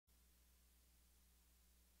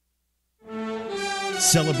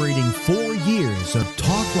Celebrating 4 years of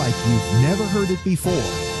talk like you've never heard it before.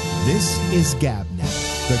 This is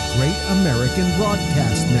GabNet, the Great American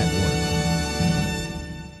Broadcast Network.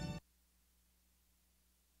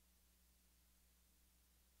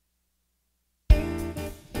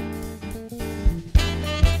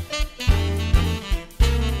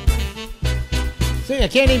 See, I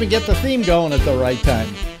can't even get the theme going at the right time.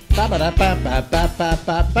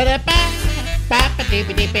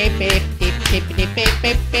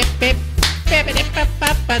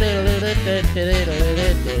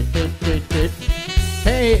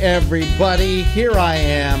 Hey everybody, here I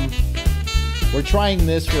am. We're trying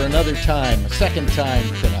this for another time, a second time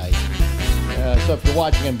tonight. So if you're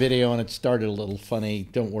watching on video and it started a little funny,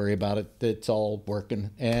 don't worry about it. It's all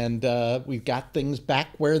working. And we've got things back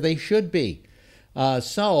where they should be.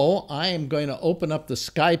 So I am going to open up the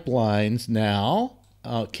Skype lines now.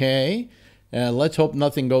 Okay. Let's hope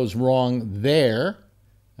nothing goes wrong there.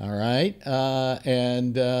 All right.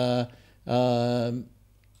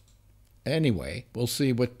 Anyway, we'll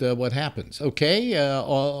see what happens. Okay.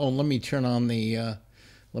 Let me turn on the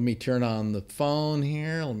phone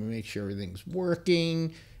here. Let me make sure everything's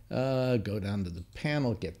working. Go down to the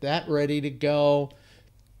panel, get that ready to go.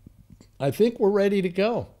 I think we're ready to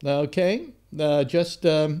go. Okay. If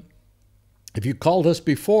you called us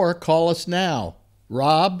before, call us now.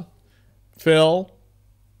 Rob, Phil,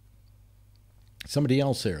 somebody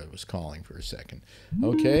else there that was calling for a second.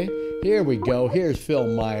 Okay, here we go. Here's Phil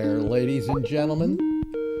Meyer, ladies and gentlemen.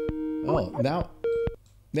 Oh, now,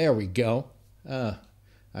 there we go. I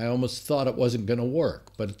almost thought it wasn't going to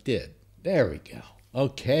work, but it did. There we go.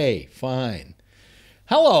 Okay, fine.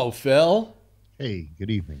 Hello, Phil. Hey, good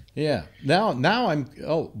evening. Yeah. Now I'm,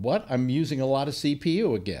 oh, what? I'm using a lot of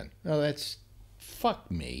CPU again. Oh, that's, fuck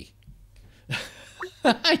me.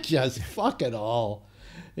 I just fuck it all.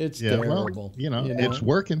 It's terrible. Well, it's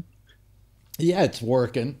working. Yeah, it's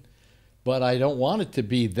working. But I don't want it to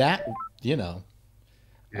be that, Yeah.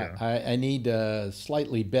 I need a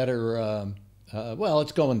slightly better, well,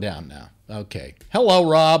 it's going down now. Okay. Hello,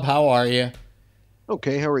 Rob. How are you?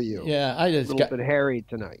 Okay, how are you? Yeah, I just a little bit hairy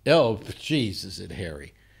tonight. Oh, jeez, is it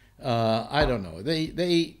hairy? I don't know.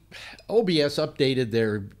 They OBS updated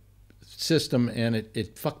their system and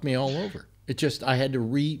it fucked me all over. It just, I had to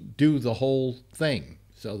redo the whole thing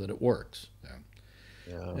so that it works.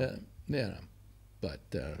 So, yeah. But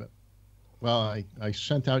well, I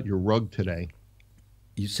sent out your rug today.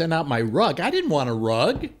 You sent out my rug. I didn't want a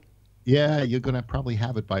rug. Yeah, you're gonna probably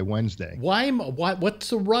have it by Wednesday. Why? What's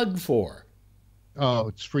the rug for? Oh,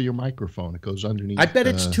 it's for your microphone. It goes underneath. I bet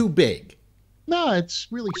it's too big. No, it's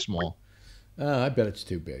really small. I bet it's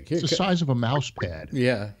too big. It's the size of a mouse pad.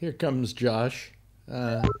 Yeah, here comes Josh.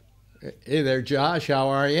 Hey there, Josh. How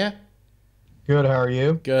are you? Good. How are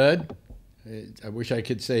you? Good. I wish I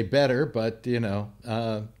could say better, but now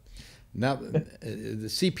the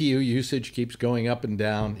CPU usage keeps going up and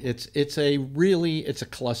down. It's a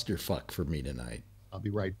clusterfuck for me tonight. I'll be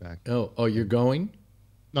right back. Oh, you're going?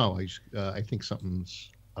 No, I think something's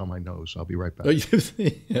on my nose. I'll be right back. Oh, you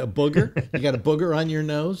a booger? You got a booger on your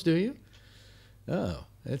nose, do you? Oh,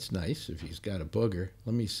 that's nice if he's got a booger.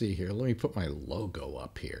 Let me see here. Let me put my logo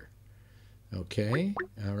up here. Okay,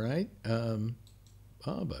 all right.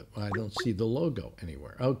 But I don't see the logo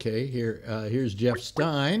anywhere. Okay, here's Jeff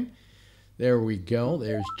Stein. There we go.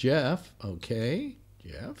 There's Jeff. Okay,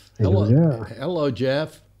 Jeff. Hello, hello,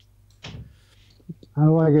 Jeff. How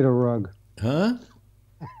do I get a rug? Huh?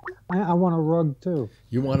 I want a rug too.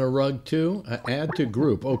 You want a rug too? Add to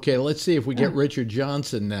group. Okay, let's see if we get Richard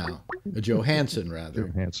Johnson now. Johansson, rather.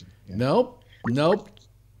 Johansson. Yeah. Nope.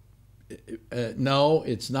 No,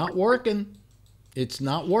 it's not working. It's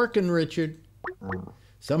not working, Richard.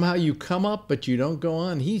 Somehow you come up, but you don't go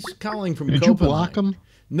on. He's calling from Copenhagen. Did you block him?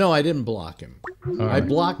 No, I didn't block him. I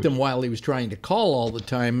blocked him while he was trying to call all the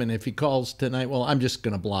time, and if he calls tonight, well, I'm just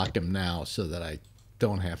going to block him now so that I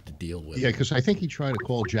don't have to deal with it. Yeah, because I think he tried to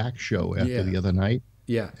call Jack's show after the other night.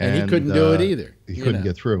 Yeah, and he couldn't do it either. He couldn't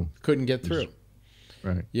get through. Couldn't get through.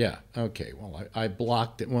 Right. Yeah, okay. Well, I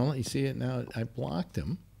blocked it. Well, you see it now. I blocked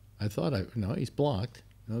him. I thought no, he's blocked.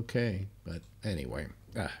 Okay, but anyway.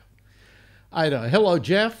 I don't. Hello,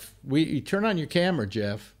 Jeff. You turn on your camera,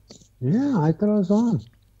 Jeff. Yeah, I thought I was on.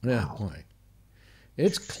 Yeah, boy.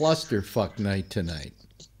 It's clusterfuck night tonight.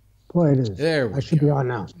 Boy, it is. There we go. I should be on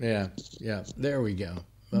now. Yeah. There we go.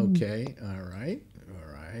 Okay. All right. All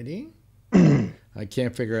righty. I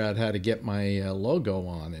can't figure out how to get my logo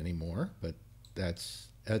on anymore, but that's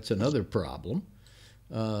another problem.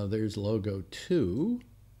 There's logo 2.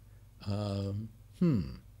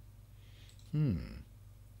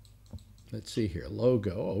 Let's see here.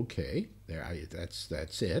 Logo. Okay. There.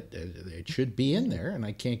 That's it. It should be in there, and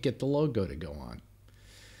I can't get the logo to go on.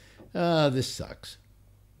 This sucks.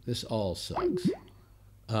 This all sucks.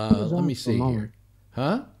 Let me see here.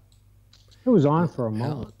 Huh? It was on for a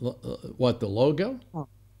moment. What, the logo? Oh,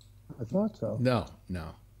 I thought so. No.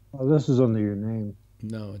 Oh, this is under your name.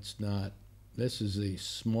 No, it's not. This is the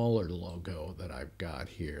smaller logo that I've got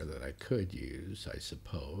here that I could use, I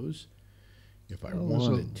suppose, if I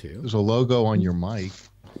wanted to. There's a logo on your mic.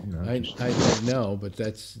 You know, I know, but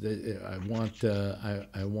that's I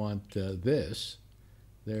want this.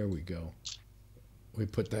 There we go. We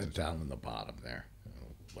put that down in the bottom there.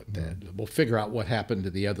 We'll figure out what happened to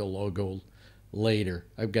the other logo later.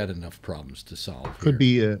 I've got enough problems to solve. Could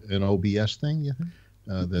be an OBS thing, you think?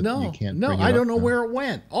 No, I don't know where it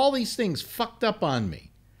went. All these things fucked up on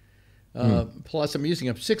me. Plus, I'm using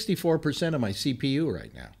up 64% of my CPU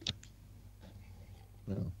right now,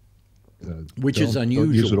 which is unusual.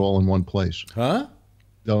 Don't use it all in one place. Huh?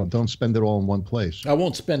 Don't spend it all in one place. I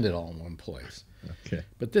won't spend it all in one place. Okay.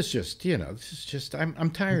 But this just, this is just, I'm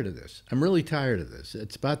tired of this. I'm really tired of this.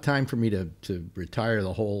 It's about time for me to retire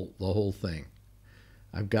the whole thing.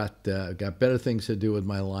 I've got better things to do with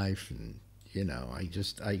my life, and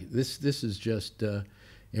this is just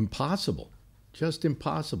impossible, just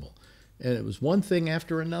impossible. And it was one thing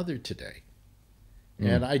after another today,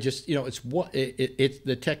 and I just, it's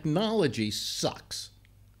the technology sucks.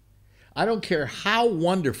 I don't care how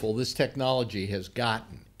wonderful this technology has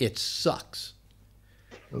gotten, it sucks.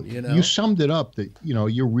 You summed it up that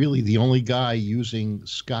you're really the only guy using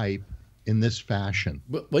Skype in this fashion.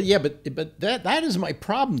 But that is my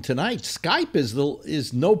problem tonight. Skype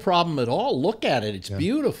is no problem at all. Look at it; it's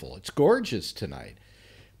beautiful, it's gorgeous tonight.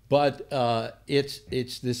 But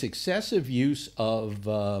it's this excessive use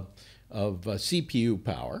of CPU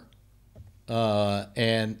power,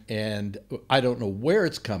 and I don't know where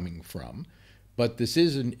it's coming from. But this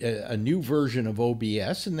is a new version of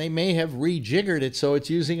OBS, and they may have rejiggered it so it's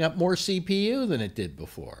using up more CPU than it did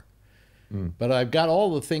before. But I've got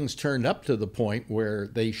all the things turned up to the point where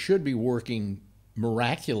they should be working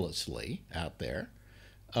miraculously out there.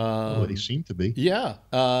 Well, they seem to be. Yeah.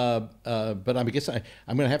 But I guess I'm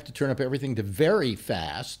going to have to turn up everything to very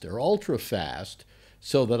fast or ultra fast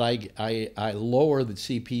so that I lower the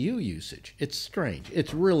CPU usage. It's strange.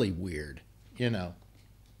 It's really weird,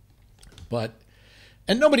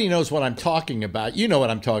 And nobody knows what I'm talking about. You know what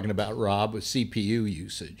I'm talking about, Rob, with CPU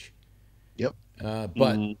usage. Yep.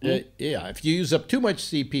 If you use up too much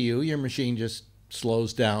CPU, your machine just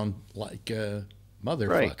slows down like a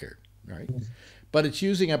motherfucker, right? But it's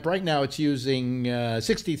using up, right now, it's using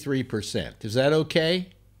 63%. Is that okay?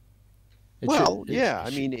 I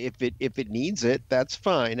mean, if it needs it, that's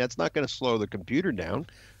fine. That's not going to slow the computer down.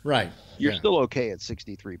 Right. You're still okay at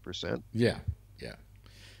 63%. Yeah.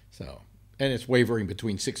 So, and it's wavering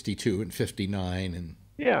between 62 and 59, and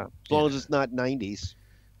as long as it's not 90s.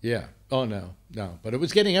 Yeah. Oh no. But it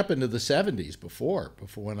was getting up into the 70s before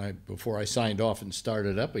I signed off and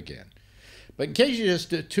started up again. But in case you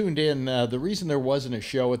just tuned in, the reason there wasn't a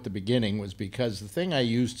show at the beginning was because the thing I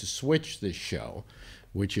used to switch this show,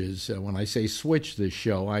 which is when I say switch this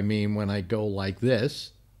show, I mean when I go like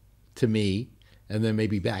this to me and then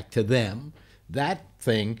maybe back to them. That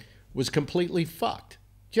thing was completely fucked.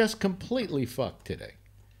 Just completely fucked today.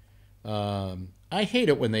 I hate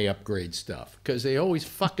it when they upgrade stuff because they always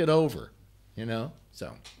fuck it over,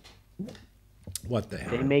 So, what the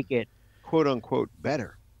hell? They make it, quote unquote,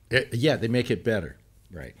 better. They make it better,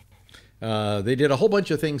 right? They did a whole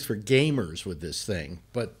bunch of things for gamers with this thing,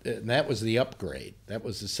 but that was the upgrade. That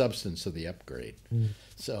was the substance of the upgrade.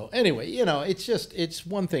 So anyway, it's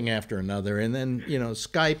one thing after another, and then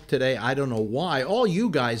Skype today. I don't know why. All you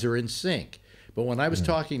guys are in sync. But when I was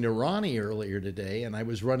talking to Ronnie earlier today and I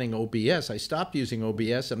was running OBS, I stopped using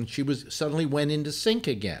OBS and she suddenly went into sync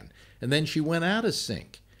again. And then she went out of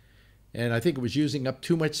sync. And I think it was using up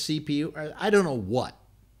too much CPU. I don't know what,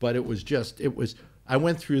 but I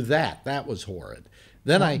went through that. That was horrid.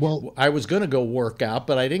 Then I was going to go work out,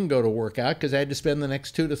 but I didn't go to work out because I had to spend the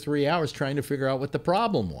next 2 to 3 hours trying to figure out what the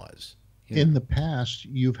problem was. In the past,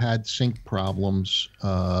 you've had sync problems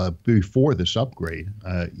before this upgrade.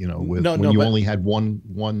 When you only had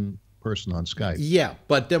one person on Skype. Yeah,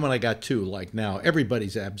 but then when I got two, like now,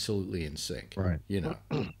 everybody's absolutely in sync. Right.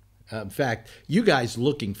 In fact, you guys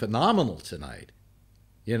looking phenomenal tonight.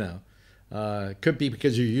 Could be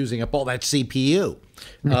because you're using up all that CPU.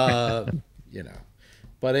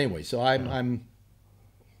 But anyway, so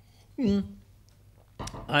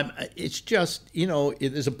it's just,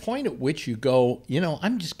 there's a point at which you go,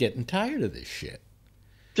 I'm just getting tired of this shit.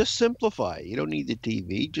 Just simplify. You don't need the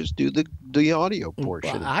TV. Just do the audio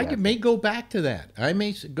portion. I may go back to that. I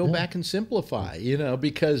may go back and simplify,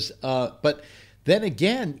 because, but then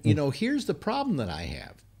again, here's the problem that I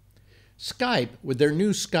have. Skype, with their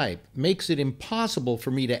new Skype, makes it impossible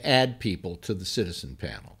for me to add people to the citizen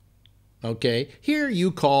panel. Okay? Here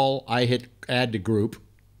you call, I hit add to group,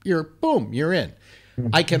 boom, you're in.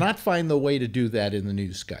 I cannot find the way to do that in the new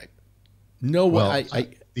Skype. No way.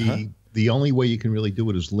 The only way you can really do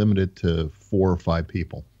it is limit it to 4 or 5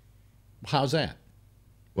 people. How's that?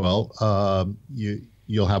 Well,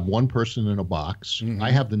 you'll have one person in a box.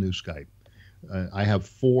 I have the new Skype. I have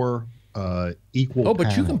 4 equal but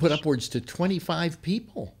panels. You can put upwards to 25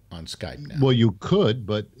 people on Skype now. Well, you could,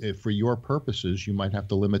 but for your purposes, you might have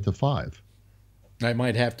to limit to 5. I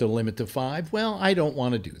might have to limit to 5. Well, I don't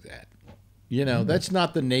want to do that. That's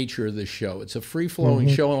not the nature of the show. It's a free-flowing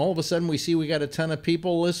show, and all of a sudden we got a ton of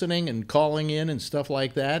people listening and calling in and stuff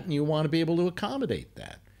like that, and you want to be able to accommodate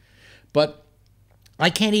that. But I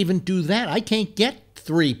can't even do that. I can't get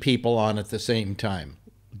 3 people on at the same time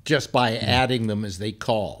just by adding them as they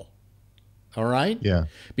call. All right? Yeah.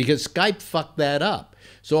 Because Skype fucked that up.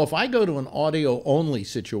 So if I go to an audio-only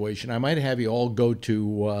situation, I might have you all go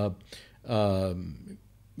to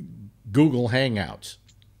Google Hangouts.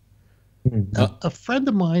 A friend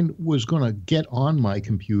of mine was going to get on my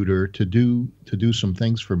computer to do some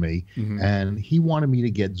things for me, and he wanted me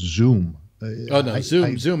to get Zoom.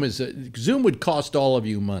 Zoom would cost all of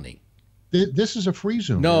you money. This is a free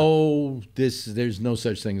Zoom. No, there's no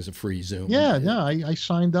such thing as a free Zoom. Yeah, no, I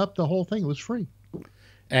signed up the whole thing. It was free.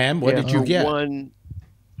 And what did you get?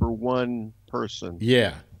 For one person.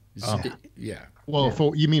 Yeah. Yeah.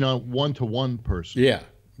 Well, you mean a one-to-one person? Yeah.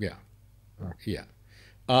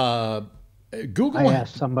 Google. I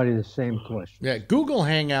asked somebody the same question. Yeah, Google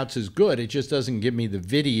Hangouts is good. It just doesn't give me the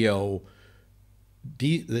video,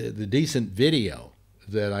 the decent video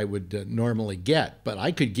that I would normally get. But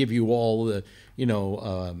I could give you all the,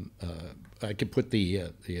 I could put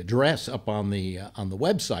the address up on the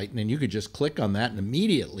website, and then you could just click on that, and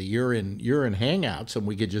immediately you're in Hangouts, and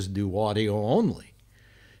we could just do audio only.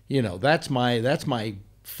 That's my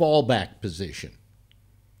fallback position.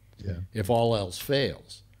 Yeah. If all else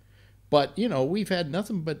fails. But we've had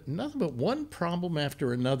nothing but one problem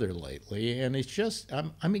after another lately, and it's just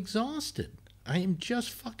I'm exhausted. I am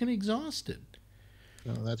just fucking exhausted.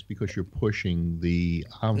 Well, that's because you're pushing the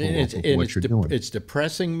envelope of what you're doing. It's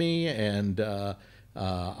depressing me, and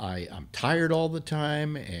I'm tired all the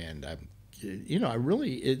time, and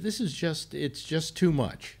it's just too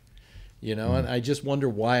much, and I just wonder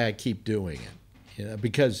why I keep doing it,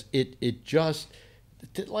 because it just.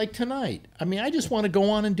 Like tonight, I just want to go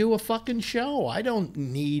on and do a fucking show. I don't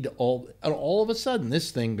need all of a sudden this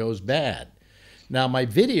thing goes bad. Now my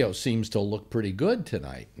video seems to look pretty good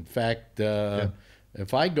tonight. In fact,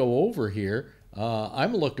 if I go over here,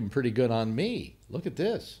 I'm looking pretty good on me. Look at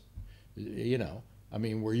this.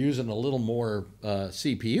 We're using a little more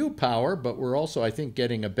CPU power, but we're also, I think,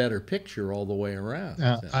 getting a better picture all the way around.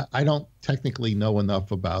 I don't technically know enough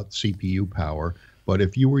about CPU power. But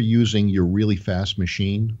if you were using your really fast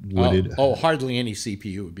machine, would it? Hardly any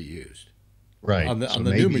CPU would be used. Right. On the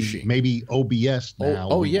new machine. Maybe OBS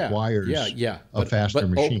now requires a faster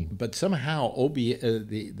machine. But somehow OBS,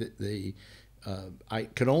 I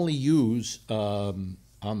can only use, on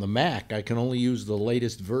the Mac, I can only use the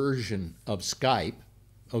latest version of Skype.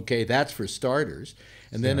 Okay, that's for starters.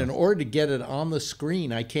 And then in order to get it on the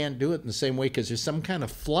screen, I can't do it in the same way because there's some kind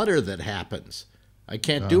of flutter that happens. I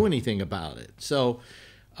can't do anything about it. So,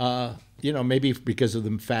 maybe because of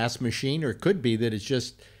the fast machine, or it could be that it's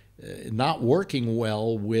just not working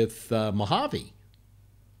well with Mojave.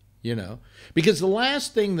 Because the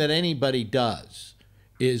last thing that anybody does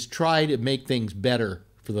is try to make things better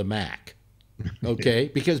for the Mac. Okay?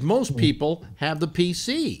 Because most people have the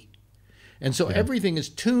PC. And so everything is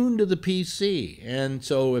tuned to the PC. And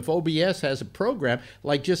so if OBS has a program,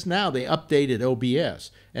 like just now they updated OBS,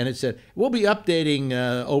 and it said, we'll be updating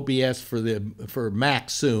OBS for Mac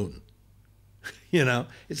soon.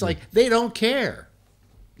 It's like they don't care.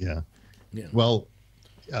 Yeah. Well,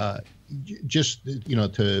 just,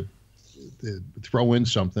 to throw in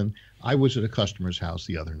something, I was at a customer's house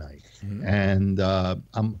the other night, and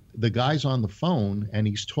the guy's on the phone, and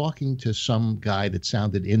he's talking to some guy that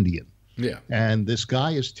sounded Indian. Yeah. And this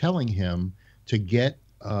guy is telling him to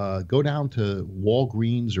go down to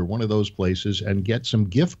Walgreens or one of those places and get some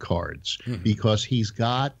gift cards because he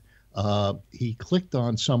clicked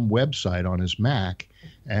on some website on his Mac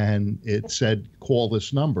and it said, call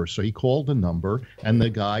this number. So he called the number and the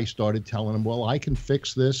guy started telling him, well, I can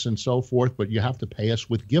fix this and so forth, but you have to pay us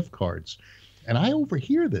with gift cards. And I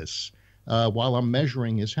overhear this while I'm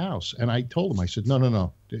measuring his house. And I told him, I said,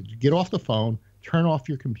 no, get off the phone, turn off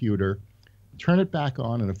your computer, turn it back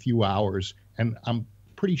on in a few hours, and I'm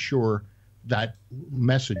pretty sure that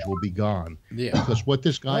message will be gone. Yeah. Because what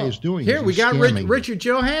this guy is doing here is we got scamming Richard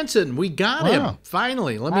Johansson. We got him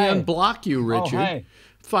finally. Let me unblock you, Richard. hey.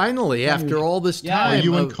 Finally, after all this time. Are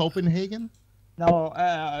you in Copenhagen? No,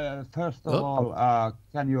 first of all,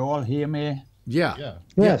 can you all hear me? Yeah.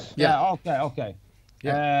 Yes. Yeah. Okay.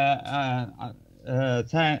 Yeah.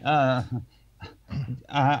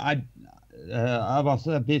 I was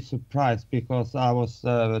a bit surprised because I was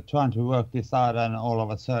trying to work this out, and all of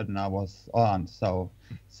a sudden I was on. So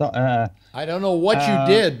I don't know what you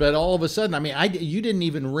did, but all of a sudden, I mean, you didn't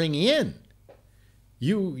even ring in.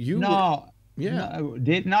 You no. Yeah. No,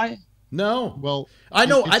 didn't I? No. Well, I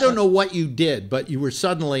don't know what you did, but you were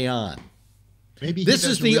suddenly on. Maybe this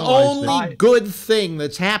is the only good thing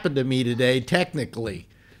that's happened to me today, technically.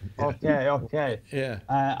 Okay. Yeah.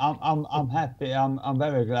 I'm happy. I'm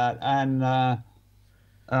very glad. And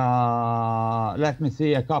let me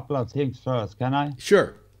see a couple of things first. Can I?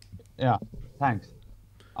 Sure. Yeah. Thanks.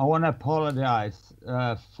 I want to apologize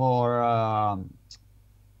for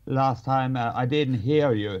last time I didn't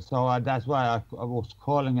hear you, so that's why I was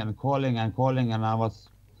calling, and I was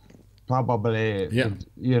probably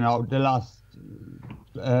the last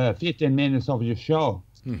 15 minutes of your show.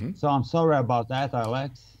 Mm-hmm. So I'm sorry about that,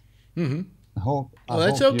 Alex. Mm-hmm. I hope.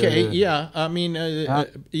 That's okay. Yeah, I mean, I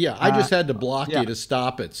just had to block you to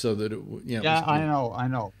stop it so that it. Yeah, I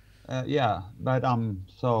know. But I'm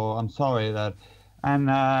sorry that, and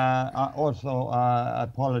I also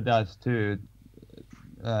apologize to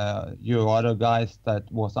you other guys that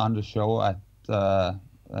was on the show at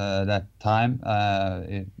that time.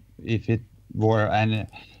 If it were any.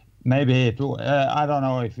 Maybe it. I don't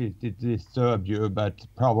know if it disturbed you, but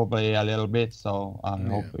probably a little bit. So I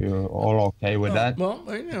hope you're all okay with that. Well,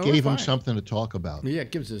 gave him something to talk about. Yeah,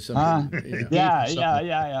 it gives us something. Yeah.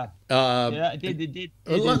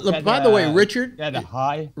 By the way, Richard.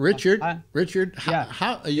 Hi. Richard.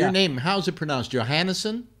 How your name? How's it pronounced?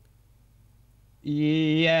 Johannesson?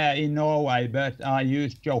 Yeah, in Norway, but I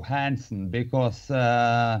use Johansson because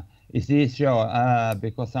it's easier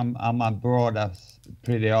because I'm abroad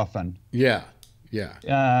pretty often. Yeah.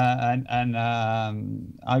 And I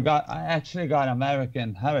actually got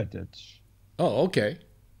American heritage. Oh, okay.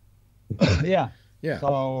 Yeah.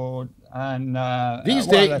 So and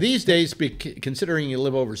these days, considering you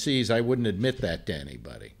live overseas, I wouldn't admit that to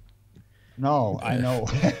anybody. No, I know.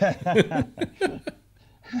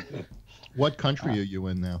 What country are you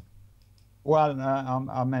in now? Well,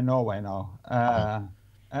 I'm in Norway now. I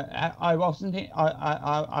wasn't.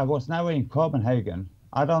 I was never in Copenhagen.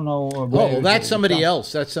 I don't know. That's somebody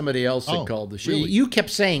else. That's somebody else that called the show. Really? You kept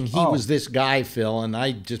saying he was this guy, Phil, and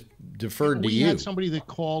I just deferred to you. We had somebody that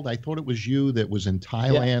called. I thought it was you that was in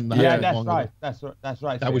Thailand. Yeah, that's right. That's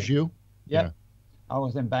right. That was you. Yeah. I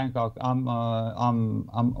was in Bangkok. I'm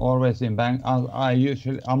always in Bangkok.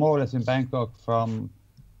 I'm always in Bangkok from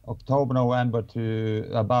October, November to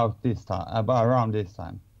about around this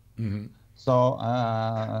time. Mm-hmm. So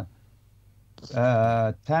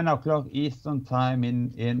 10 o'clock Eastern time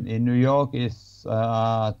in New York is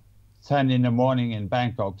 10 in the morning in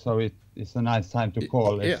Bangkok. So it's a nice time to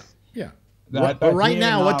call. Yeah. But right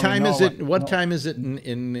now, what time is it? What time is it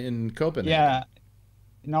in Copenhagen? Yeah.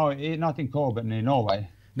 No, not in Copenhagen, in Norway.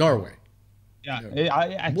 Norway.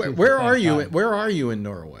 Yeah. Where are you? Where are you in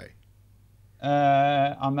Norway?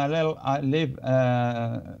 I live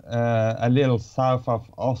a little south of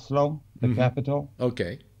Oslo, the capital.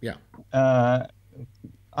 Okay. Yeah. I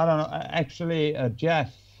don't know. Actually,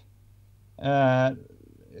 Jeff,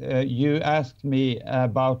 you asked me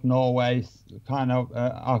about Norway's kind of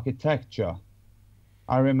architecture.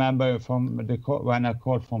 I remember when I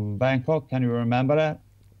called from Bangkok. Can you remember that?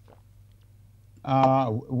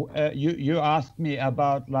 You asked me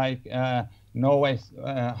about Norway's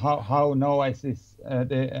how Norway's is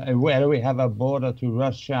where we have a border to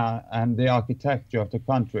Russia and the architecture of the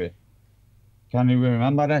country. Can you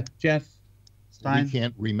remember that, Jeff Stein? We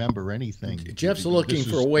can't remember anything. Jeff's looking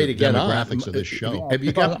for a way to get on. Demographics of this show. Have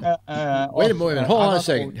you got? Wait a minute. Hold on a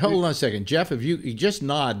second. Jeff, have you just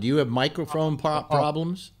nod? Do you have microphone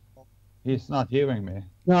problems? He's not hearing me.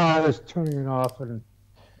 No, I was turning it off. And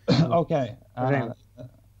okay.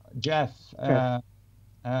 Jeff, when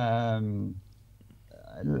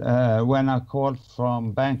I called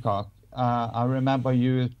from Bangkok, I remember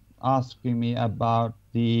you asking me about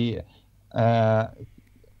the kind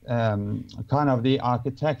of the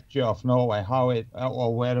architecture of Norway, how it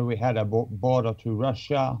or whether we had a border to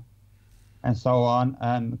Russia. and so on.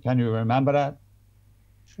 And can you remember that?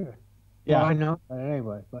 Sure. Yeah. Well, I know that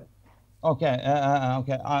anyway, but Okay.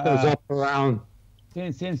 Okay. it was up around.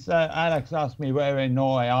 Since Alex asked me where in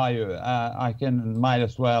Norway are you, I might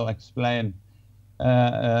as well explain.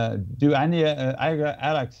 Do any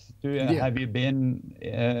Alex? Have you been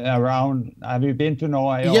around? Have you been to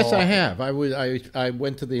Norway? Yes, I have. I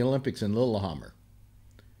went to the Olympics in Lillehammer.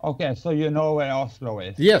 Okay, so you know where Oslo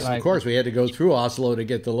is. Yes, of course. We had to go through Oslo to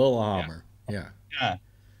get to Lillehammer. Yeah. Yeah.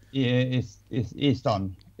 It's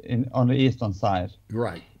eastern on the eastern side.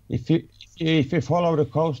 Right. If you follow the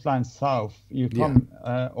coastline south, you come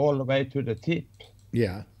all the way to the tip.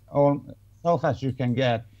 Yeah. All south as you can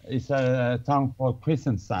get. It's a town called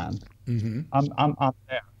Kristiansand. Mm-hmm. I'm up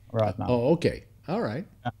there right now. Oh, okay. All right.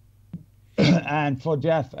 And for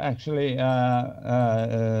Jeff, actually,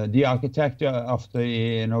 the architecture of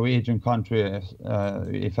the Norwegian country,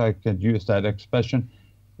 if I could use that expression,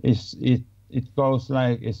 it goes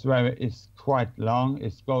like it's quite long.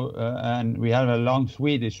 And we have a long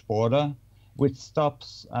Swedish border, which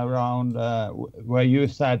stops around where you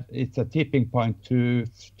said it's a tipping point to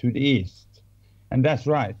the east. And that's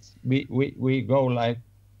right. We go like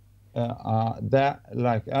that,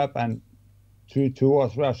 like up and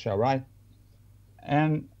towards Russia, right?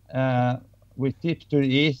 And we tip to the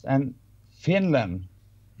east, and Finland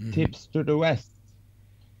tips to the west.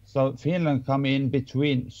 So Finland come in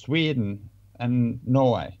between Sweden and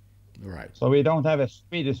Norway. Right. So we don't have a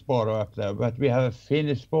Swedish border up there, but we have a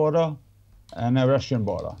Finnish border and a Russian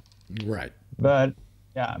border. Right. But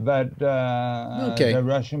the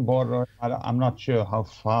Russian border, I'm not sure how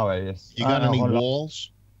far it is. You got any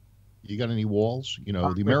walls? You got any walls? You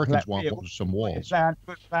know, the Americans want some walls. We're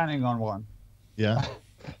planning on one. Yeah.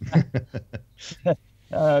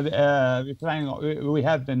 We're planning. We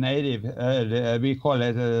have the native. We call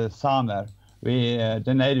it Samer.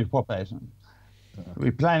 The native population.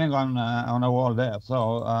 We're planning on a wall there.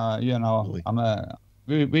 So you know,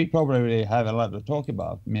 really? we probably have a lot to talk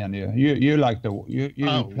about. Me and you. You like the you.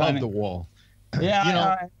 Love the wall. Yeah. You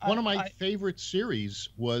know, one of my favorite series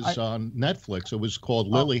was on Netflix. It was called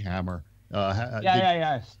Lilyhammer.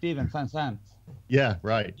 Yeah. Steven Van Sant. Yeah,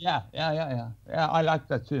 right. Yeah. I like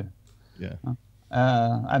that too. Yeah.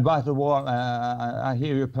 About the wall, I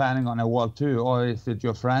hear you're planning on a wall too, or is it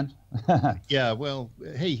your friend? Yeah. Well,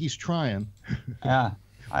 hey, he's trying. Yeah.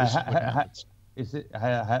 Is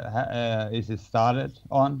it started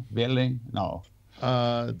on building? No.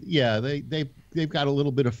 Yeah, they've got a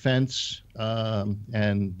little bit of fence,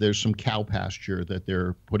 and there's some cow pasture that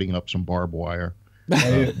they're putting up some barbed wire. But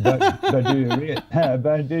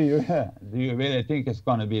do you really think it's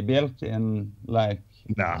going to be built in like?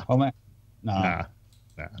 Nah. No.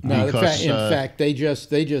 Because, in fact, they just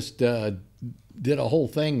did a whole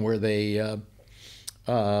thing where they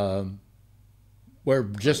where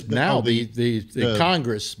just now the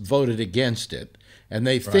Congress voted against it, and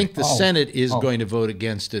they think the Senate is going to vote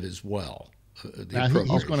against it as well. Now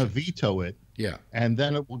he's going to veto it. Yeah, and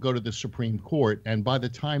then it will go to the Supreme Court, and by the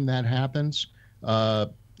time that happens,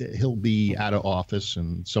 he'll be out of office,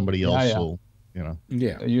 and somebody else will, you know.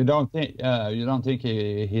 Yeah. You don't think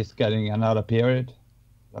he's getting another period?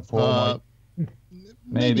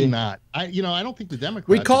 Maybe not. I don't think the Democrats.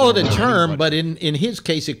 We call it a term, but in his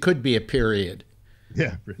case, it could be a period.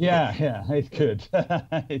 Yeah. Yeah, it could.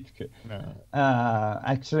 It could.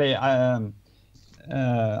 Actually, I've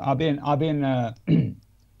been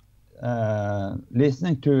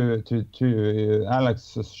listening to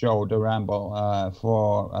Alex's show, The Ramble,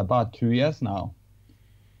 for about 2 years now.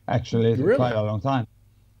 Actually, it's quite a long time.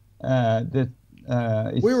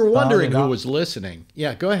 We were wondering who was listening.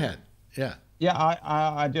 Yeah, go ahead. Yeah. Yeah,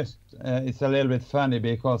 I just it's a little bit funny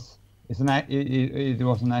because it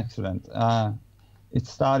was an accident. It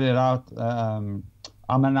started out. I'm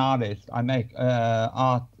an artist. I make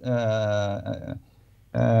art,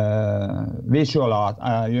 visual art.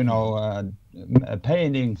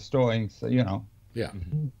 Paintings, drawings. Yeah.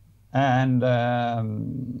 And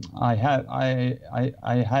I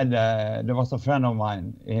had there was a friend of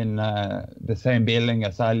mine in the same building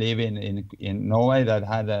as I live in Norway that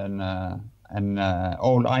had an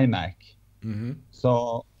old iMac. Mm-hmm.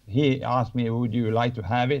 So he asked me, would you like to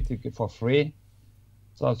have it for free?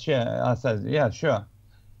 So I said, yeah, sure.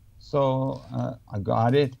 So I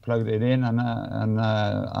got it, plugged it in, and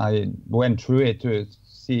I went through it to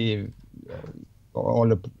see all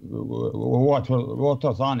the what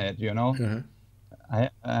was on it, Mm-hmm. I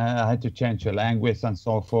had to change the language and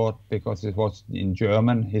so forth because it was in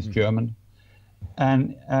German, his German.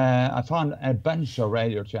 And I found a bunch of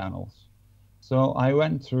radio channels. So I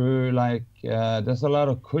went through like there's a lot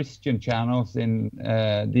of Christian channels in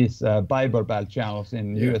these Bible Belt channels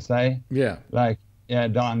in USA. Yeah. Like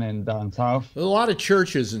down south. A lot of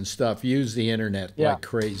churches and stuff use the internet like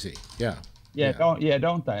crazy. Yeah.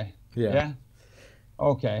 Don't they? Yeah.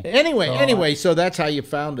 Okay. Anyway, so that's how you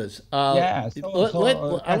found us. Yeah.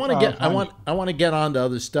 I want to get on to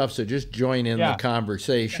other stuff. So just join in the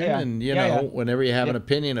conversation, and you know, whenever you have an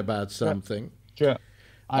opinion about something. Sure.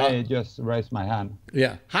 I just raised my hand.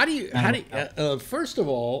 Yeah. How do you? First of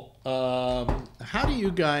all, how do you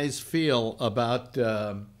guys feel about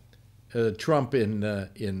Trump in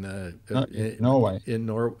Norway?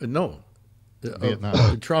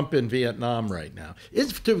 Vietnam. Trump in Vietnam right now.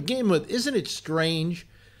 To begin with, isn't it strange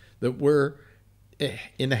that we're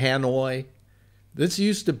in Hanoi? This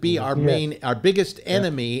used to be our biggest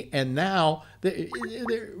enemy, and now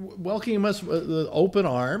they're welcoming us with open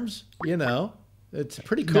arms. You know, it's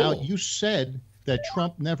pretty cool. Now, you said that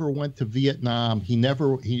Trump never went to Vietnam. He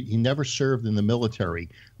never served in the military.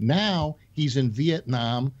 Now he's in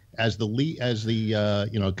Vietnam as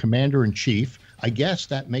the commander in chief. I guess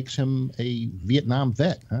that makes him a Vietnam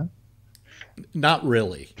vet, huh? Not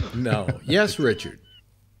really. No. Yes, Richard.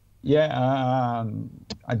 Yeah.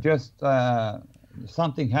 I just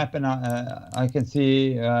something happened. I can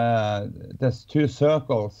see there's two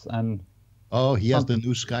circles and. Oh, he has the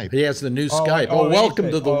new Skype. He has the new Skype. Welcome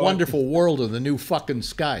to the wonderful world of the new fucking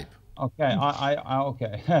Skype. Okay,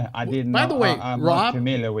 okay. I didn't. By the way, I'm Rob, not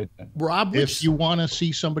familiar with it. Rob, if you want to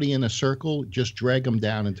see somebody in a circle, just drag them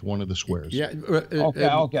down into one of the squares. Yeah.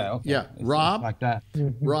 Okay. Yeah, It's Rob. like that.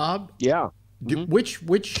 Rob. Yeah. Which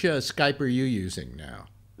Skype are you using now?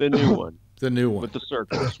 The new one. The new one with the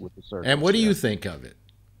circles. And what do you think of it?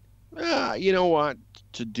 You know what?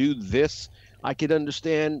 To do this, I could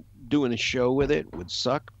understand doing a show with it would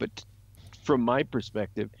suck, but from my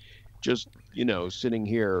perspective, just sitting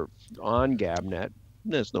here on GabNet,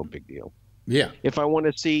 that's no big deal. Yeah. If I want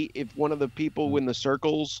to see if one of the people in the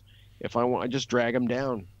circles, I just drag them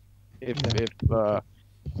down. If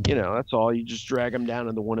that's all. You just drag them down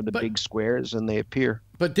into one of the big squares and they appear.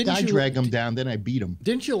 But I drag them down, then I beat them.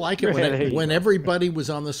 Didn't you like it when everybody was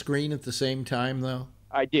on the screen at the same time, though?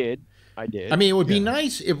 I did. I mean, it would be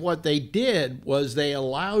nice if what they did was they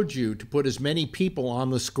allowed you to put as many people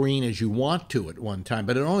on the screen as you want to at one time,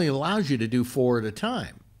 but it only allows you to do 4 at a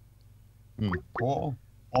time. 4?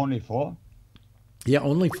 Only 4? Yeah,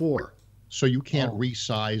 only 4. So you can't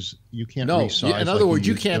resize. You can't no, resize. In other words,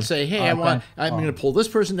 you can't say, "Hey, I'm going to pull this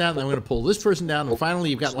person down, and I'm going to pull this person down, and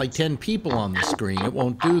finally you've got like 10 people on the screen." It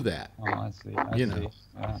won't do that. Oh, I see. I see.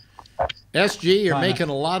 Yeah. SG, you're making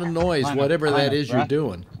a lot of noise, whatever that is you're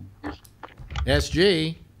doing.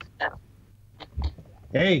 SG.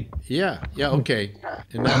 Hey. Yeah. Okay.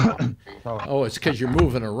 And then, it's because you're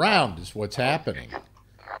moving around is what's happening.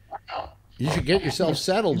 You should get yourself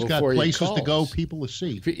settled He's before got you places call. to go, people to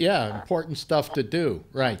see. Yeah, important stuff to do.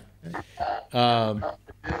 Right.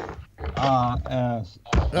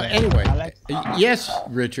 Anyway, Alex? yes,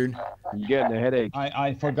 Richard. I'm getting a headache.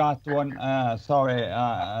 I forgot one. Sorry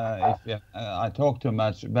if I talk too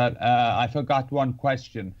much, but I forgot one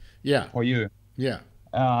question. Yeah. For you. Yeah.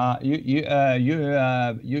 You're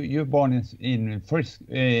born in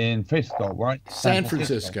Frisco, right? San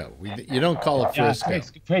Francisco. You don't call it Frisco. Yeah,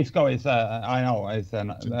 Frisco is I know it's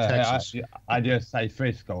Texas. I just say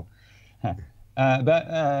Frisco.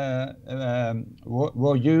 But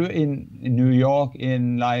were you in New York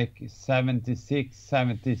in like 76,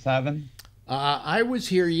 77? I was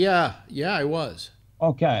here. Yeah, I was.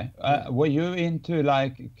 Okay. Were you into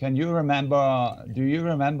like? Do you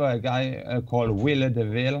remember a guy called Willie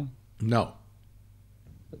DeVille? No.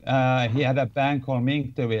 He had a band called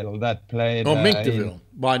Mink DeVille that played. Oh, Mink DeVille.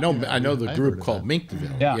 Well, I know the group called Mink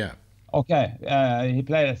DeVille. Yeah. Okay. He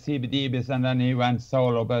played at CBDBs and then he went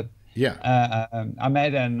solo. But I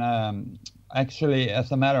made an actually,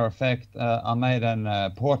 as a matter of fact, I made an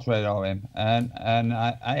portrait of him, and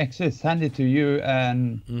I actually sent it to you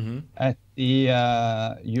and at the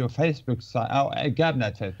your Facebook site,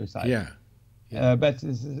 GabNet Facebook site. Yeah. But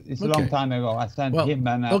it's a long time ago. I sent him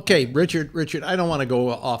and. Okay, Richard, I don't want to go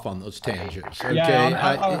off on those tangents. Okay,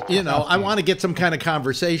 I want to get some kind of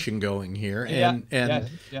conversation going here, and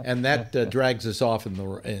that drags us off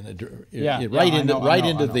right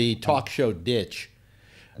into the talk show ditch.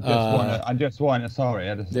 I just want to. Sorry,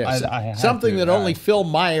 I something that only Phil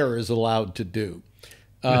Meyer is allowed to do.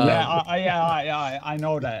 I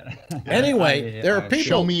know that. Anyway, there are people.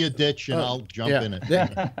 Show me a ditch and I'll jump in it.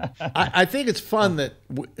 I think it's fun that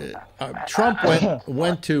Trump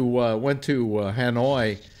went to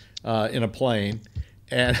Hanoi in a plane,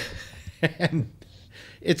 and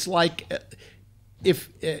it's like if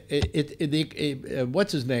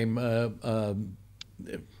what's his name,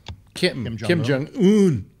 Kim Jong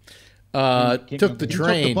Un, took the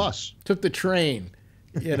train, took the train,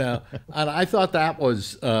 you know, and I thought that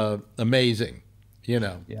was amazing. You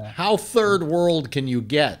know, how third world can you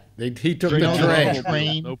get? He took the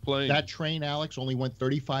train. No plane. That train, Alex, only went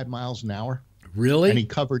 35 miles an hour. Really? And he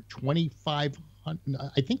covered 2,500.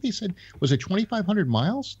 I think they said, was it 2,500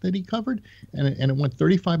 miles that he covered? And it went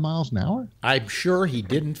 35 miles an hour? I'm sure he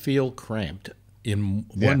didn't feel cramped in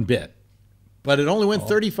one bit. But it only went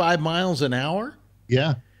 35 miles an hour?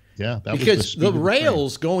 Yeah. Yeah. That because was the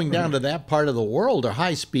rails going down to that part of the world are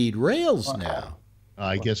high-speed rails now.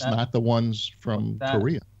 I guess not the ones from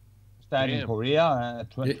Korea. In Korea,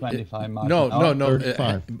 25 miles No.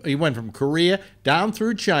 He went from Korea down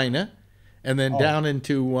through China and then down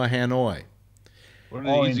into Hanoi. What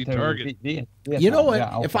an easy target. You know what?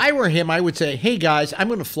 Okay. If I were him, I would say, hey, guys, I'm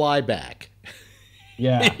going to fly back.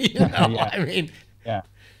 Yeah. You know, I mean,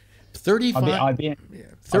 35. I've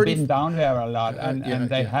been down there a lot, and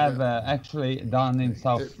they have actually done in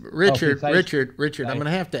South. Richard, I'm going to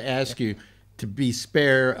have to ask you to be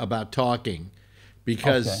spare about talking,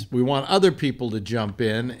 because we want other people to jump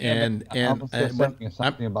in and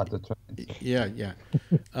something about the train.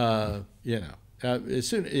 You know, as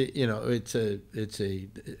soon you know, it's a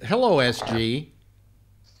hello SG.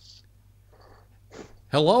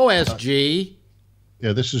 Hello SG.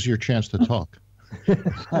 Yeah, this is your chance to talk.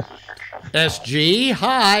 SG,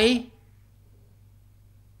 hi.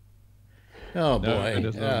 Oh boy, he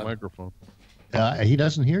doesn't have a microphone. He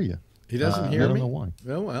doesn't hear you. He doesn't hear me. I don't know why.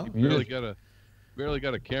 Oh well. He barely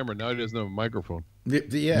got a camera. Now he doesn't have a microphone.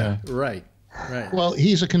 Right. Well,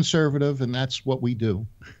 he's a conservative, and that's what we do.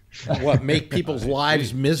 What, make people's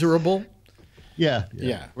lives miserable? Yeah.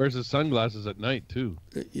 Wears his sunglasses at night too.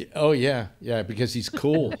 Oh yeah, because he's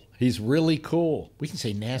cool. He's really cool. We can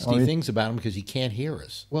say nasty things about him because he can't hear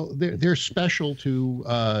us. Well, they're special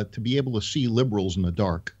to be able to see liberals in the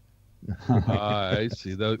dark. I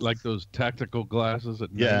see. Like those tactical glasses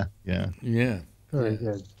at night. Yeah. Very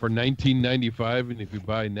good. For $19.95, and if you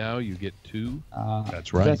buy now, you get 2.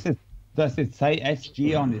 That's right. Does it say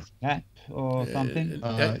SG on his cap or something?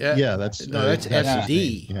 That's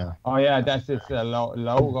SD. Yeah. Oh yeah, that's its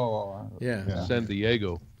logo. San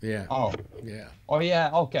Diego. Yeah. Oh. Yeah. Oh yeah.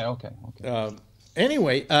 Okay.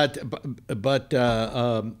 Anyway, a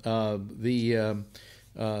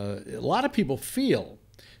lot of people feel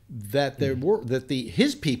that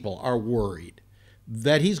his people are worried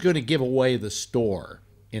that he's going to give away the store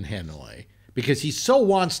in Hanoi because he so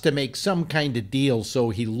wants to make some kind of deal so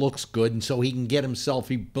he looks good and so he can get himself,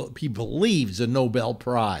 he believes, a Nobel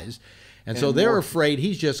Prize. And so they're afraid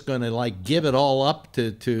he's just going to give it all up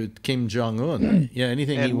to Kim Jong-un.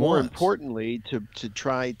 Anything he wants. And more importantly, to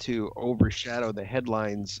try to overshadow the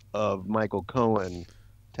headlines of Michael Cohen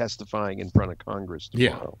testifying in front of Congress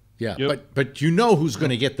tomorrow. Yeah. Yep. But you know who's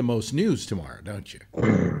going to get the most news tomorrow, don't you?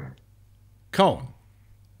 Cohen.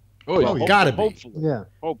 Oh, yeah. Gotta be. Hopefully. Yeah.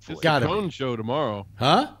 Hopefully. It's the Cohen show tomorrow.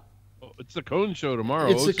 Huh? It's the Cohen show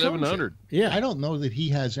tomorrow. It's the 0700. Yeah. I don't know that he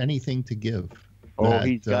has anything to give.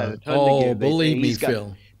 He's got a ton to give. Believe me,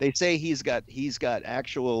 Phil. They say he's got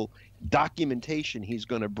actual documentation he's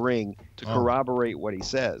going to bring to corroborate what he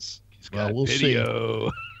says. He's got we'll video.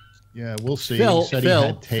 See. Yeah, we'll see. Phil, he said he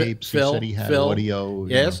had tapes. He said he had audio.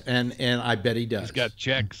 Yes, and I bet he does. He's got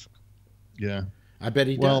checks. Yeah. I bet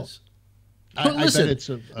he does. I bet it's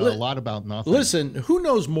a lot about nothing. Listen, who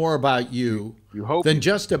knows more about you than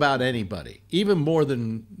just about anybody, even more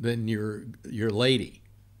than your lady?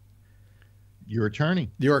 Your attorney.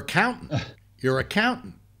 Your accountant. Your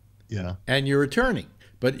accountant. Yeah. And your attorney.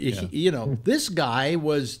 But, this guy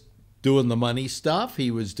was doing the money stuff.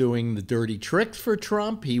 He was doing the dirty tricks for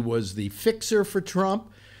Trump. He was the fixer for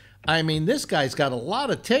Trump. I mean, this guy's got a lot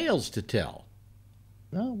of tales to tell.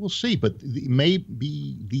 Well, we'll see. But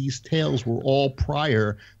maybe these tales were all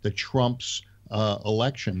prior to Trump's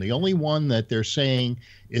election. The only one that they're saying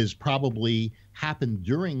is probably happened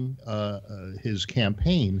during his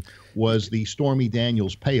campaign was the Stormy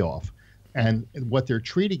Daniels payoff. And what they're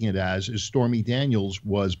treating it as is Stormy Daniels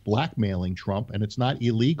was blackmailing Trump, and it's not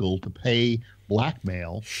illegal to pay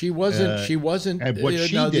blackmail. She wasn't. And what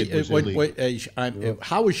she did was illegal.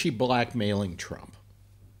 How was she blackmailing Trump?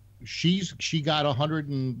 She got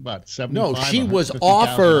 $175,000. No, she was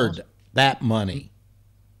offered that money.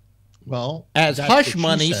 Well, as hush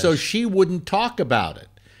money, so she wouldn't talk about it.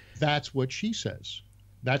 That's what she says.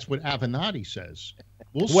 That's what Avenatti says.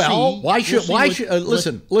 We'll Well, see. why We'll should see why what- should what-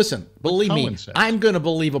 listen? Believe me, Cohen says. I'm going to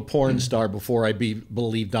believe a porn star before I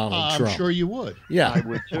believe Donald Trump. I'm sure you would. Yeah, I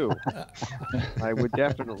would too. I would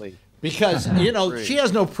definitely. because Great. she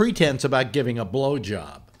has no pretense about giving a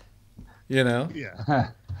blowjob. Yeah.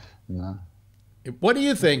 No. What do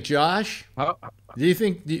you think, Josh? How, Do you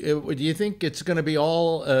think it's going to be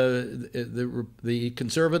all the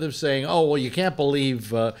conservatives saying, "Oh, well, you can't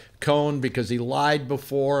believe Cohen because he lied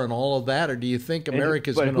before" and all of that, or do you think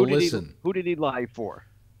America's But going to who did listen? Who did he lie for?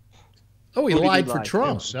 Oh, he who did he lied for lie? Trump.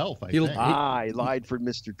 Himself, I He- think. He lied for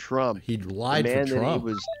Mr. Trump. He lied The man for that Trump.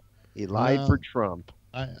 He lied Well, for Trump.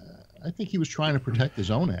 I think he was trying to protect his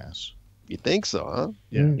own ass. You think so, huh?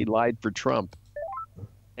 Yeah. He lied for Trump.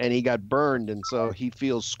 And he got burned, and so he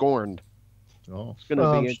feels scorned. Oh, It's going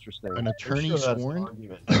to be interesting. an attorney I'm sure that's the sworn?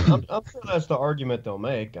 argument. I'm sure that's the argument they'll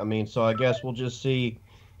make. I mean, so I guess we'll just see.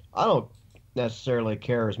 I don't necessarily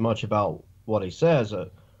care as much about what he says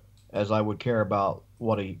as I would care about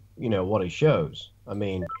what he shows. I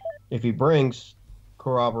mean, if he brings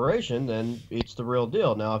corroboration, then it's the real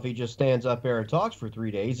deal. Now, if he just stands up there and talks for 3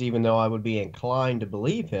 days, even though I would be inclined to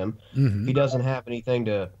believe him, if he doesn't have anything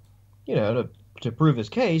to prove his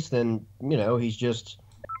case, then he's just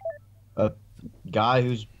a guy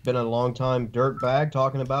who's been a long time dirtbag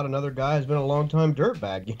talking about another guy who's been a long time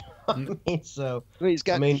dirtbag. You know what I mean? So He's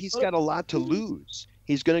got I mean- he's got a lot to lose.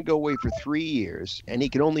 He's going to go away for 3 years, and he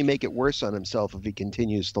can only make it worse on himself if he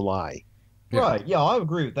continues to lie. right, yeah, I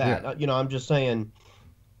agree with that. I'm just saying,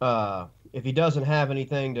 if he doesn't have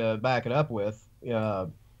anything to back it up with,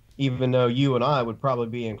 even though you and I would probably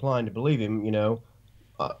be inclined to believe him,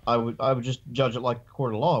 I would just judge it like a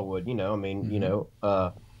court of law would. I mean,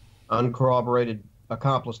 uncorroborated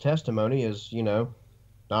accomplice testimony is,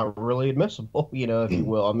 not really admissible, if you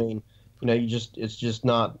will. I mean, it's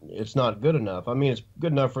not good enough. I mean, it's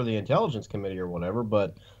good enough for the Intelligence Committee or whatever,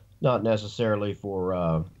 but not necessarily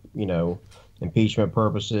for, impeachment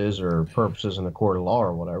purposes or purposes in the court of law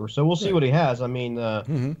or whatever. So we'll see what he has. I mean,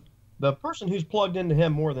 the person who's plugged into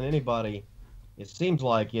him more than anybody, it seems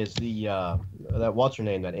like, is that what's her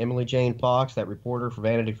name, that Emily Jane Fox, that reporter for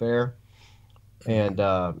Vanity Fair. And,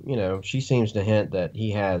 she seems to hint that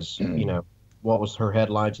he has, what was her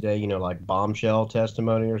headline today? Like bombshell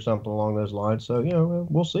testimony or something along those lines. So,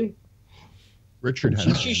 we'll see. Richard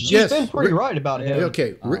has. She's Yes. been pretty right about him.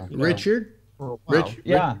 Okay, Richard. for a while. Rich,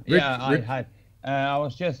 Yeah, Rich- yeah, Rich- I had. I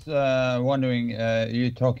was just wondering,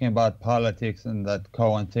 you talking about politics and that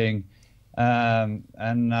Cohen thing, and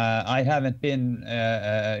I haven't been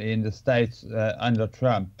in the States under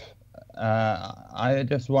Trump. I'm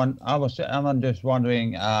just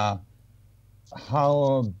wondering how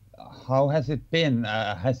has it been?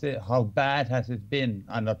 How bad has it been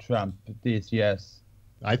under Trump these years?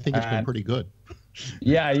 I think it's been pretty good.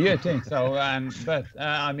 Yeah, you think so? But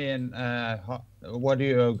I mean, what do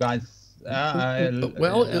you guys?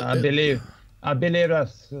 Well, I believe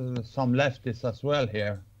there's some leftists as well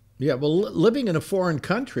here Yeah, well, living in a foreign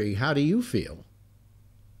country, how do you feel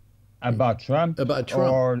about Trump. about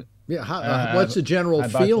Trump? Or Yeah, what's the general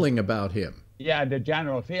about- feeling about him? yeah, the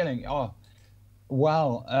general feeling. Oh,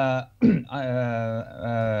 well, I'm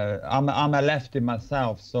a lefty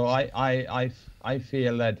myself, so I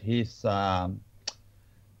feel that he's well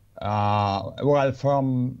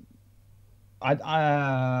from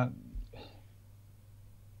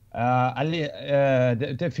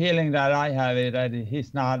the feeling that I have is that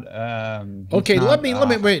he's not. Okay, let me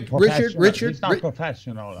wait, Richard, He's not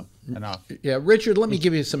professional enough. Yeah, Richard, let me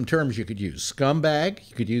give you some terms you could use. Scumbag,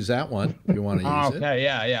 you could use that one if you want to use it. Okay,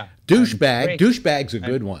 yeah. Douchebag, douchebag's a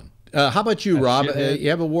good one. How about you, Rob? You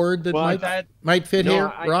have a word that Well, might fit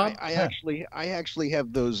here, Rob? I actually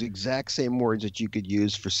have those exact same words that you could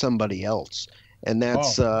use for somebody else, and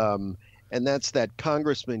that's that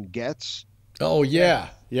Congressman Getz, Oh yeah.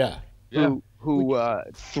 who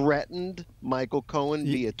threatened Michael Cohen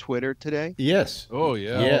via Twitter today. Yes. Oh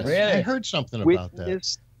yeah. Yes. Really? I heard something about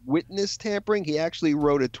that. Witness tampering. He actually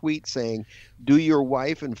wrote a tweet saying, "Do your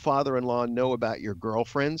wife and father-in-law know about your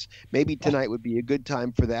girlfriends? Maybe tonight would be a good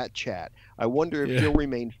time for that chat. I wonder if you'll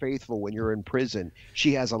remain faithful when you're in prison.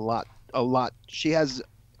 She has a lot. She's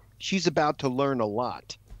about to learn a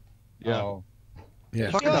lot." Yeah. Oh. Yeah.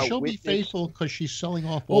 Talk Yeah, about she'll be witness. faithful because she's selling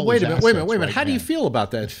off Well, all wait his a minute. assets right How do you now. feel about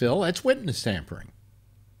that, Phil? That's witness tampering.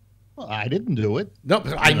 Well, I didn't do it. No,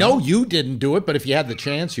 but I know you didn't do it, but if you had the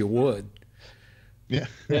chance, you would. Yeah.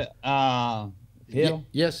 Phil?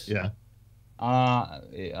 Yes. Yeah.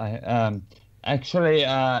 Actually,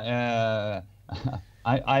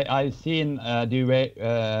 I seen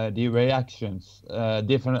the reactions,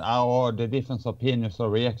 different or the different opinions or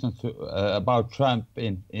reactions to about Trump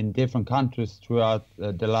in different countries throughout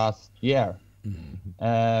the last year,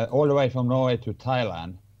 all the way from Norway to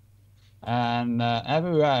Thailand, and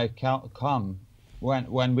everywhere I come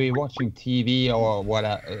when we're watching TV or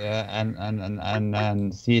whatever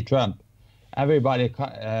and see Trump, everybody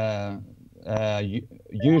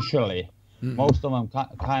usually most of them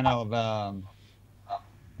kind of.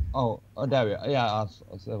 There we are. Yeah,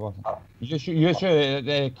 usually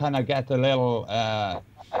they kind of get a little,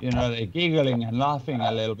 they're giggling and laughing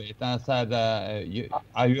a little bit. And I said,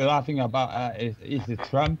 are you laughing about, is it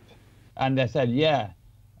Trump? And they said, yeah.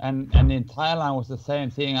 And in Thailand was the same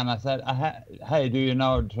thing. And I said, hey, do you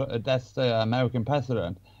know that's the American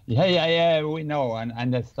president? Yeah, we know.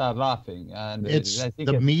 And they start laughing. And it's they think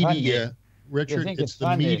the media, funny. Richard, it's the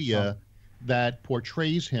funny, media. So. That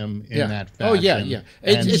portrays him in that fashion. Oh yeah.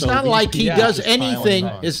 It's not like he does anything.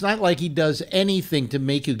 It's not like he does anything to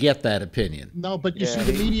make you get that opinion. No, but you see,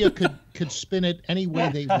 the media could spin it any way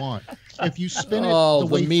they want. If you spin it the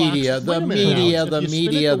way the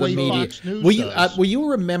media. Will you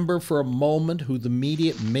remember for a moment who the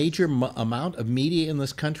major amount of media in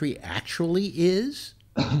this country actually is?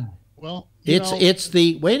 Well, it's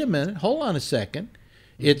the. Wait a minute. Hold on a second.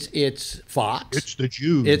 It's Fox. It's the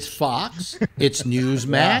Jews. It's Fox. It's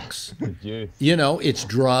Newsmax. It's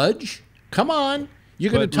Drudge. Come on,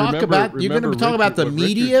 you're going to talk about the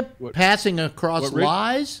media passing across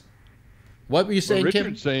lies. What were you saying, What Kim?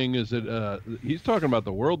 Richard's saying is that he's talking about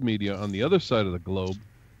the world media on the other side of the globe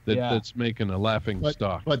that's making a laughing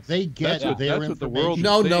stock. But they get their information.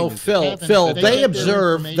 No, Phil. They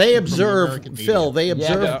observe. Phil. They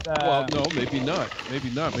observe. Well, no, maybe not.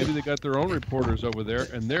 Maybe they got their own reporters over there,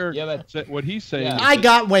 and they're what he's saying. Wait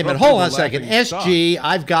a minute. Hold on a second. SG,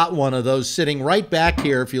 I've got one of those sitting right back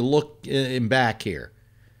here. If you look in back here,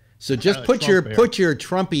 so just put your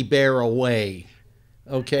Trumpy bear away,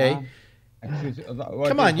 okay?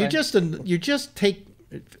 Come on, you just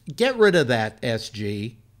get rid of that,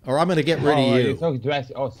 SG. Or I'm going to get rid of you.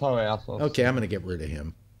 Sorry. Okay, I'm going to get rid of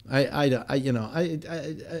him. I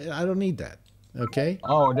don't need that. Okay.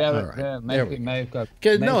 Oh, there.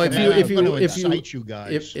 If you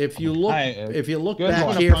look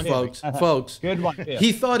back here, folks. Good one.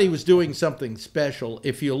 He thought he was doing something special.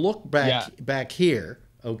 If you look back here,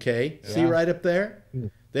 okay, see right up there.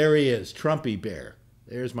 There he is, Trumpy Bear.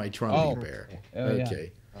 There's my Trumpy Bear.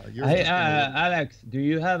 Okay. Hey, Alex, do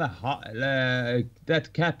you have that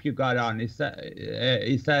cap you got on? Is that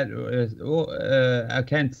I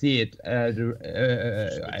can't see it. Is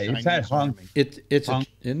that Hong?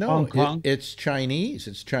 It's Chinese.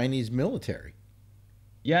 It's Chinese military.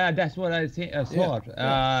 Yeah, that's what I thought.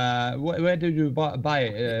 Yeah. Where did you buy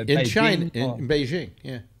it? In China, in Beijing.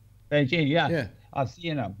 Yeah. Beijing. Yeah. I've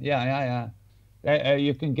seen them. Yeah.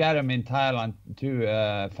 You can get them in Thailand too,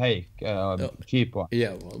 fake, cheap one.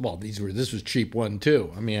 Yeah, well, this was cheap one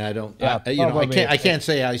too. I mean, I can't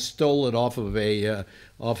say I stole it off of a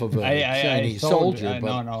Chinese soldier,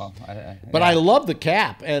 but I love the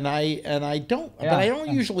cap, and I don't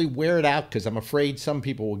usually wear it out because I'm afraid some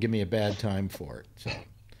people will give me a bad time for it. So.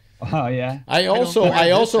 Oh yeah. I also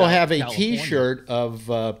have a T-shirt of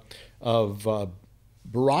Barack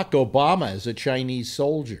Obama as a Chinese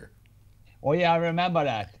soldier. Oh yeah, I remember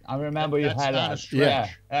that. I remember you had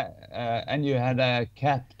and you had a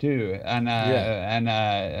cap too, and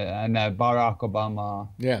Barack Obama.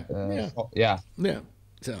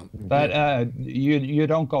 So, but you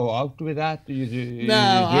don't go out with that. No,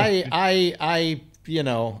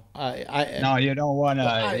 you don't want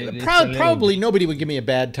to. Probably nobody would give me a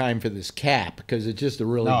bad time for this cap because it's just a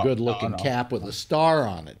really good-looking cap with a star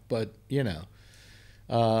on it. But the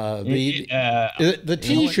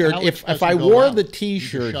T-shirt. If I wore the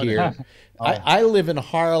T-shirt here, I live in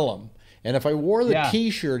Harlem, and if I wore the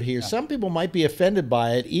T-shirt here, some people might be offended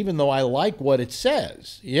by it, even though I like what it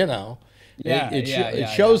says. It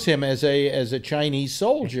shows him as a Chinese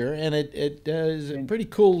soldier, and it is a pretty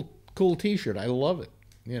cool T-shirt. I love it.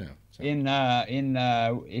 So. In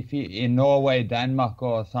Norway, Denmark,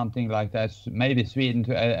 or something like that, maybe Sweden,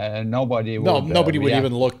 nobody would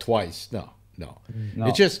even look twice. No.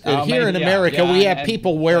 It's just here in America we have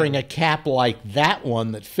people wearing a cap like that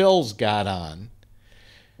one that Phil's got on.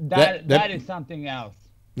 That is something else.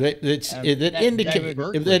 That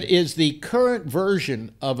is the current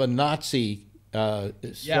version of a Nazi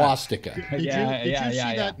swastika. Did you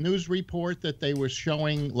see that news report that they were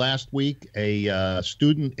showing last week? A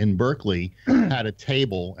student in Berkeley had a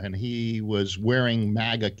table and he was wearing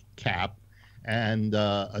MAGA cap. and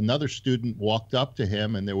another student walked up to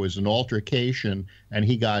him, and there was an altercation, and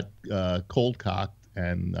he got cold-cocked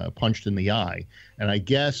and punched in the eye. And I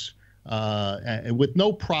guess and with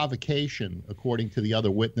no provocation, according to the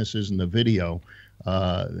other witnesses in the video,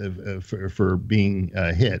 for being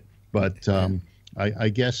hit. But I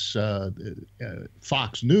guess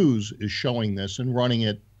Fox News is showing this and running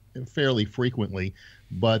it fairly frequently,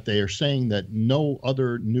 but they are saying that no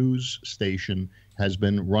other news station has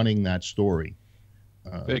been running that story.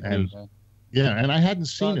 Fake news. Yeah, and I hadn't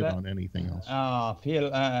seen it on anything else.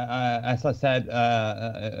 Phil, as I said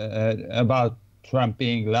about Trump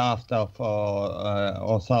being laughed off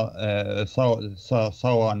or so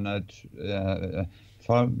on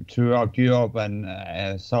throughout Europe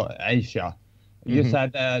and so Asia. You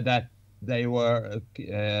said that they were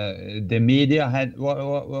the media had.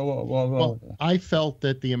 Well, I felt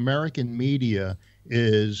that the American media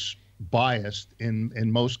is biased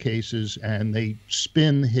in most cases, and they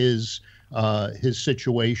spin his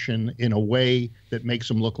situation in a way that makes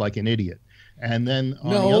him look like an idiot. And then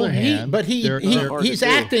on the other hand, he's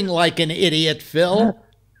acting like an idiot, Phil.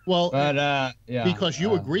 Well, but, because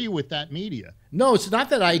you agree with that media. No, it's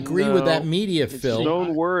not that I agree with that media, it's Phil. His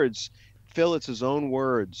own words, Phil. It's his own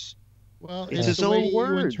words. Well, it's his own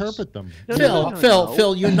words. You interpret them.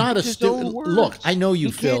 Phil, you're not a student. Look, I know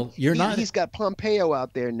you, Phil. You're not. He's got Pompeo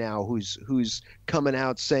out there now, who's coming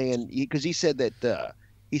out saying, because he said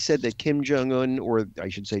that Kim Jong-un, or I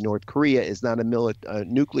should say North Korea, is not a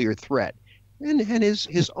nuclear threat. And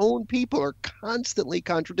his own people are constantly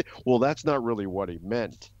contradicting. Well, that's not really what he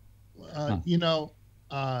meant.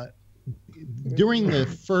 During the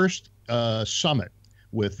first summit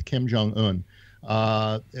with Kim Jong-un,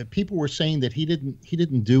 people were saying that he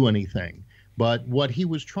didn't do anything. But what he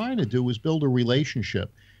was trying to do was build a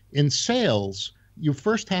relationship. In sales, you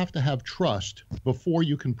first have to have trust before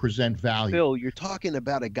you can present value. Phil, you're talking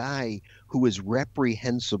about a guy who is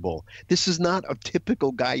reprehensible. This is not a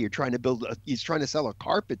typical guy you're trying to build. He's trying to sell a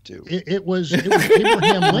carpet to. It was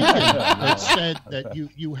Abraham Lincoln that said that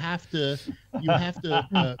you have to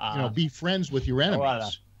be friends with your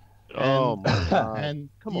enemies. And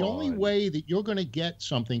the only way that you're going to get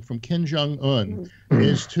something from Kim Jong-un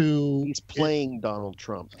is to... He's playing Donald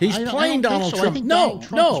Trump. He's playing Donald Trump. Donald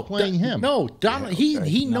Trump is playing him. No, Donald.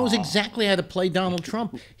 He knows exactly how to play Donald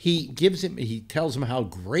Trump. He tells him how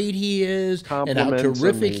great he is and how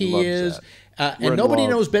terrific he is. And nobody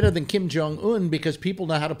knows better than Kim Jong-un, because people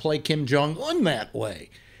know how to play Kim Jong-un that way.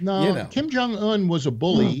 No, Kim Jong-un was a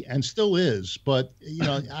bully and still is, but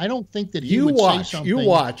I don't think that he would say something. You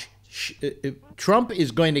watch. Trump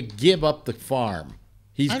is going to give up the farm.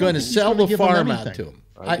 He's going to sell the farm out to him.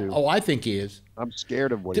 I think he is. I'm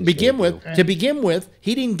scared of what to begin with. To begin with,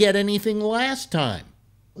 he didn't get anything last time.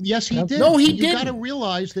 Yes, he did. No, he didn't. You got to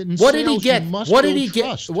realize that in what sales, did he get? you must What did he build get?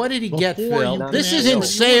 trust What did he get, Phil? before This you isn't can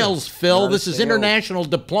sales, Phil. Not This is sales. international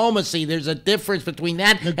diplomacy. There's a difference between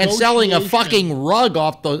that and selling a fucking rug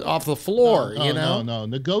off the floor. No.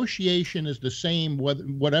 Negotiation is the same.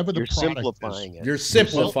 Whatever the You're product simplifying is. it. You're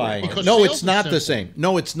simplifying it. Because No, sales it's is not the simple. same.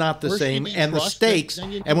 No, it's not the First you same. need And the trust, stakes.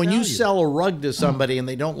 then you get And when you value. sell a rug to somebody and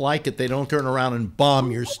they don't like it, they don't turn around and bomb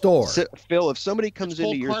your store. Phil, if somebody comes It's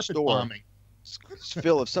into called your carpet store, bombing.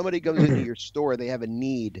 Phil, if somebody comes into your store, they have a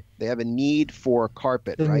need. They have a need for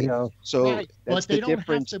carpet, right? So Right, that's but they the don't have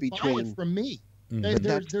difference to buy between. it from me. But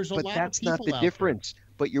There's a lot that's of people not the out difference.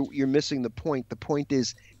 But you're missing the point. The point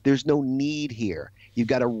is there's no need here. You've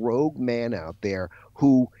got a rogue man out there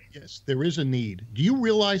who. Yes, there is a need. Do you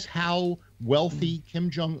realize how wealthy Kim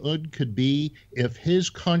Jong-un could be if his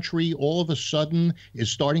country all of a sudden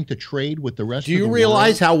is starting to trade with the rest of the world? Do you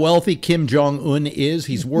realize how wealthy Kim Jong-un is?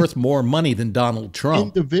 He's worth more money than Donald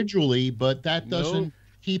Trump. Individually, but that doesn't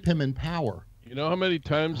keep him in power. You know how many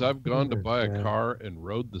times I've gone to buy a car and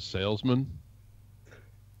rode the salesman?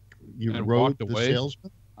 You and rode walked the away?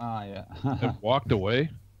 salesman? Yeah. And walked away?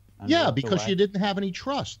 Yeah, because you didn't have any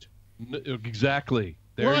trust. Exactly.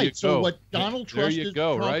 There right. you go. So what Donald Trump is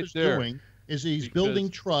doing is he's building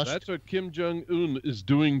trust. That's what Kim Jong-un is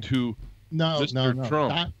doing to Mr. No.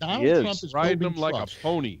 Trump. Donald Trump is riding building him like trust. a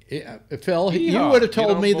pony. Phil, you would have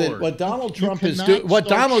told me that what Donald Trump is doing.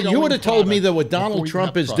 You would have told me that what Donald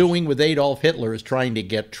Trump is doing with Adolf Hitler is trying to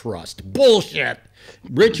get trust. Bullshit.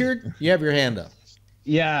 Richard, you have your hand up.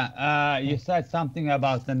 Yeah, you said something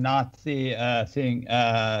about the Nazi thing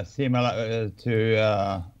similar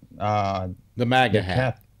to the MAGA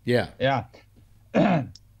hat. Yeah.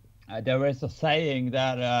 There is a saying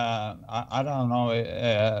that I don't know.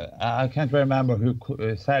 I can't remember who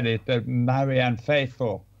said it, but Marianne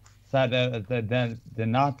Faithfull said that the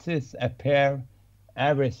Nazis appear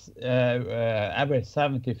every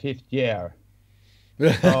 75th year.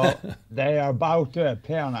 So they are about to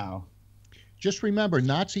appear now. Just remember,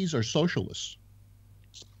 Nazis are socialists.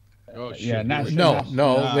 Oh, shit. Yeah,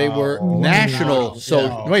 No, they were national.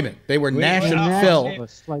 Wait a minute, they were national.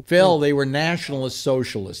 Phil, they were nationalist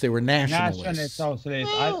socialists. They were nationalists. Nationalist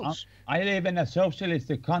socialists. I live in a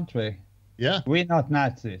socialistic country. Yeah. We're not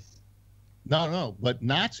Nazis. No, but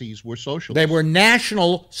Nazis were socialists. They were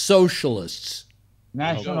national socialists.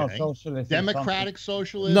 National socialists. Democratic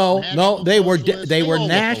socialists. No, they were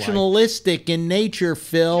nationalistic in nature,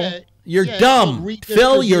 Phil. You're dumb.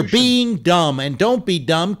 Phil, you're being dumb, and don't be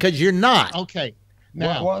dumb because you're not. Okay.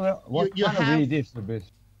 Now, what kind of redistribution?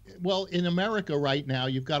 Well, in America right now,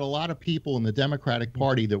 you've got a lot of people in the Democratic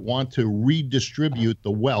Party that want to redistribute the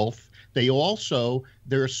wealth. There are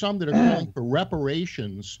some that are calling for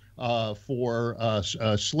reparations for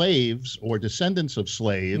slaves or descendants of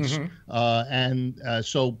slaves.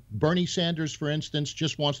 So Bernie Sanders, for instance,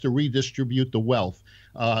 just wants to redistribute the wealth.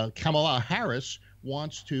 Kamala Harris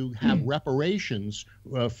wants to have reparations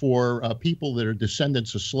for people that are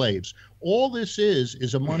descendants of slaves. All this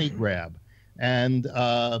is a money grab, and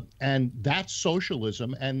that's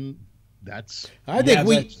socialism, and that's. I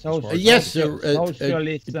think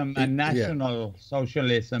socialism and national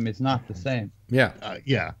socialism is not the same. Yeah.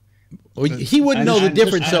 Well, he wouldn't know the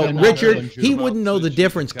difference, though, Richard. He wouldn't know the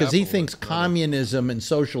difference because he thinks communism and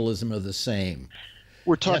socialism are the same.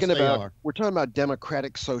 We're talking about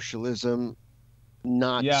democratic socialism.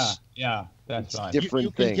 Not that's right.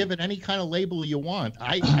 You can give it any kind of label you want.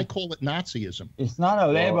 I call it Nazism. It's not a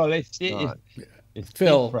label. It's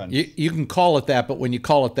Phil, different. you can call it that, but when you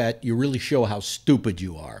call it that, you really show how stupid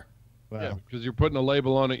you are. Wow. Yeah, because you're putting a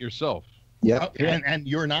label on it yourself. Yeah, and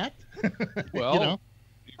you're not. Well,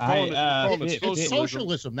 it's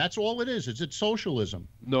socialism. That's all it is. It's socialism.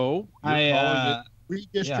 No, you're calling it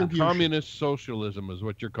redistribution. Communist socialism is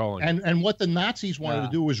what you're calling it. And what the Nazis wanted to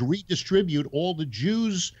do was redistribute all the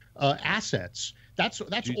Jews' assets. That's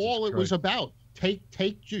all it was about.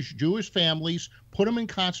 Take Jewish families, put them in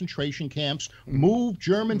concentration camps, move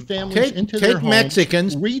German families into their homes. Take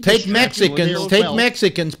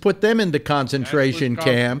Mexicans, put them into concentration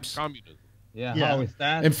camps. Communism. How is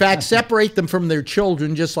that? In fact, separate them from their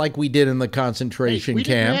children, just like we did in the concentration we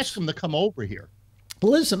camps. Didn't ask them to come over here.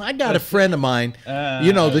 Listen, I got a friend of mine. I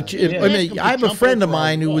have a friend of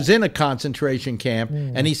mine who was in a concentration camp,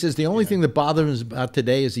 and he says the only thing that bothers him about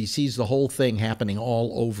today is he sees the whole thing happening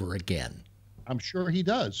all over again. I'm sure he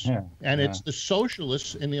does. And it's the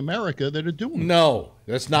socialists in America that are doing it. No,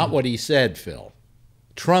 that's not what he said, Phil.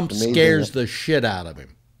 Trump scares the shit out of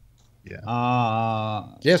him. Yeah.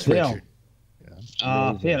 Yes, Phil. Richard.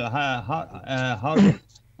 Phil, how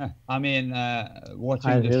I mean,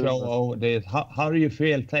 watching the show over days, how do you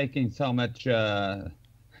feel taking so much, having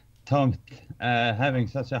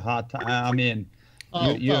such a hard time? I mean,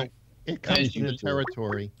 it comes from the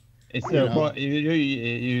territory. It's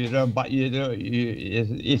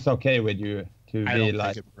it's okay with you to I be don't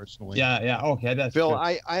like think it personally. Yeah, okay, that's Phil,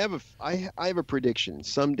 good. I have a prediction.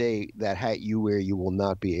 Someday that hat you wear, you will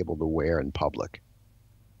not be able to wear in public.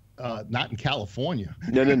 Not in California.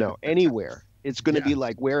 No. Anywhere. It's going to be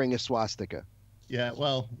like wearing a swastika. Yeah,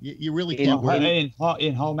 well, you really can't wear it.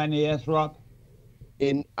 In how many years, Rob?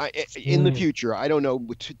 In the future, I don't know,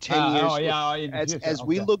 10 years. As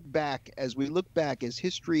we look back, as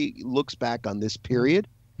history looks back on this period,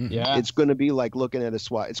 it's going to be like looking at a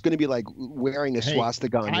swastika. It's going to be like wearing a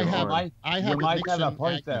swastika on your arm. You might have a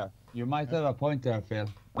point there. You might have a point there, Phil.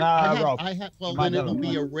 Well, then it'll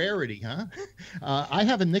be a rarity, huh? I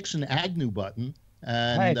have a Nixon Agnew button.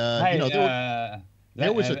 And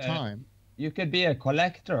there was a time you could be a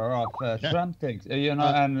collector of Trump things, and you're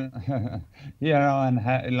not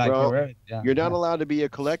allowed to be a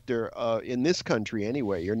collector in this country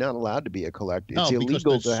anyway. You're not allowed to be a collector. It's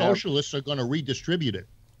illegal because the socialists are going to redistribute it.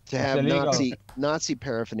 To have Nazi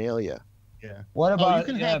paraphernalia. Yeah. What about? You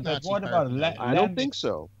can have Nazi paraphernalia. I don't think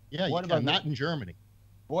so. Yeah. What about not in Germany?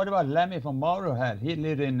 What about Lemmy from Motorhead? He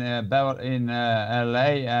lived in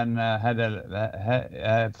L.A. and had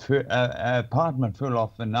a apartment full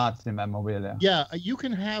of Nazi memorabilia. Yeah, you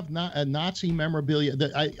can have Nazi memorabilia.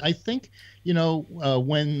 I think,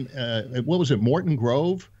 when, what was it, Morton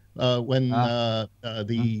Grove? When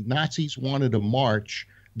the Nazis wanted to march,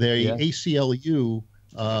 the ACLU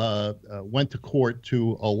went to court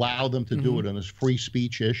to allow them to do it on this free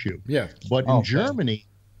speech issue. Yeah. But in Germany,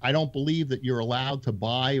 I don't believe that you're allowed to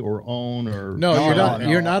buy or own or. No, you're not.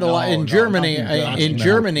 You're not allowed in Germany. In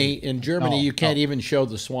Germany, you can't even show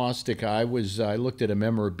the swastika. I looked at a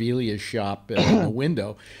memorabilia shop in the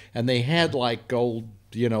window, and they had like gold,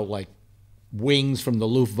 like wings from the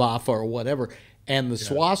Luftwaffe or whatever, and the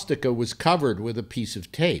swastika was covered with a piece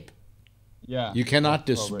of tape. Yeah. You cannot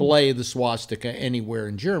display the swastika anywhere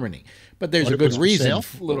in Germany. But there's a good reason. A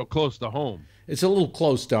little close to home. It's a little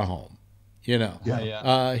close to home. You know,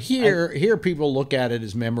 here people look at it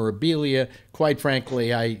as memorabilia. Quite frankly,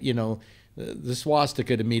 the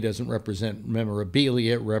swastika to me doesn't represent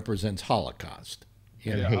memorabilia; it represents Holocaust.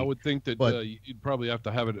 I would think that you'd probably have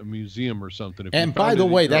to have it at a museum or something. And by the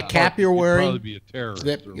way, that cap you're wearing, probably be a terrorist.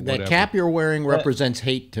 That cap you're wearing represents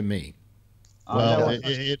hate to me. Well,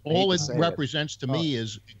 all it represents to me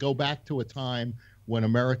is go back to a time when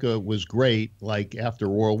America was great, like after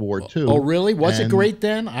World War II. Oh, really? Was it great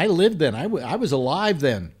then? I lived then. I was alive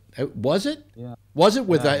then. Was it? Yeah. Was it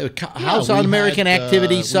with a House on American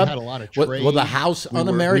Activity sub? We had a lot of trade. With the House on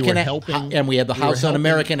American and we had the House on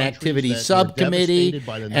American Activity subcommittee,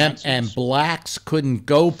 and blacks couldn't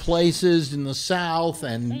go places in the South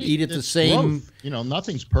and eat at the same. Growth. You know,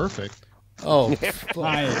 nothing's perfect. Oh,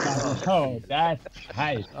 that's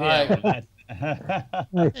hey,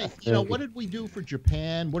 you know, what did we do for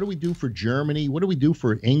Japan? What do we do for Germany? What do we do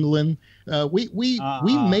for England? We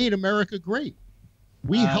made America great.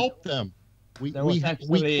 We helped them. We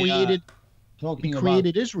created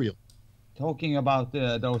Israel. Talking about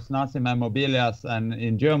those Nazi memorabilia and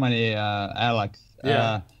in Germany, Alex.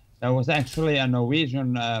 There was actually a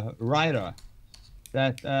Norwegian writer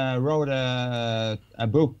that wrote a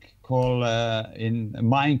book called in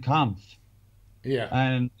Mein Kampf. Yeah.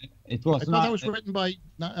 And it was I thought that was written by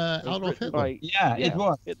Adolf Hitler. It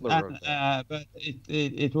was.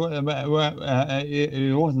 Hitler but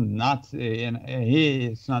it wasn't Nazi, and he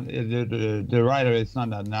is not the writer is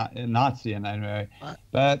not a Nazi in any way.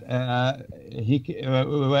 But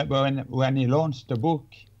when he launched the book,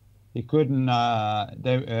 he couldn't.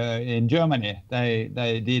 In Germany,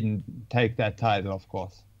 they didn't take that title, of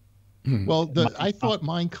course. Well, I thought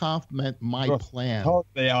Mein Kampf meant my plan.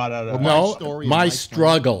 Totally out of my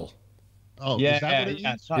struggle. Oh, is that what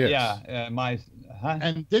it means?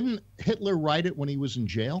 And didn't Hitler write it when he was in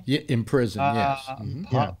jail? Yeah, in prison, yes.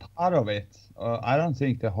 Part of it. I don't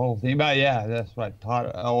think the whole thing, but yeah, that's right.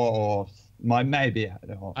 Maybe.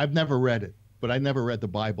 I've never read it, but I never read the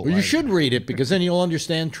Bible. Well, you should read it because then you'll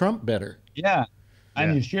understand Trump better. Yeah.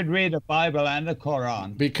 And you should read the Bible and the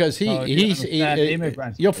Quran. Because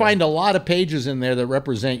you'll find a lot of pages in there that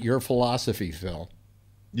represent your philosophy, Phil.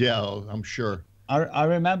 Yeah, I'm sure. I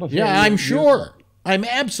remember. Phil, I'm sure. I'm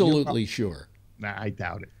absolutely sure. Nah, I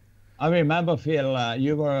doubt it. I remember, Phil,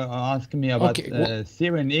 you were asking me about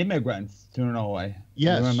Syrian immigrants to Norway.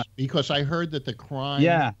 Yes, because I heard that the crime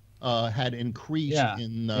had increased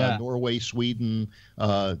in Norway, Sweden,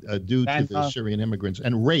 due to the Syrian immigrants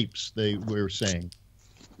and rapes. They were saying.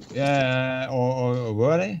 Or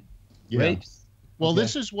were they? Yeah. Rapes? Well,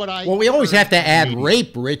 this is what I. Well, we always have to add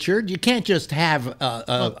rape, Richard. You can't just have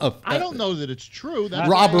I don't know that it's true. That's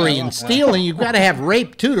robbery and stealing. You've got to have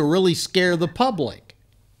rape too to really scare the public.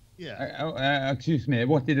 Yeah. Excuse me.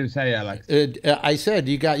 What did you say, Alex? I said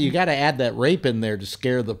you got to add that rape in there to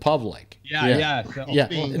scare the public. Yeah.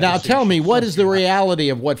 Now tell me, what is the reality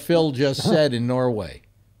of what Phil just said in Norway?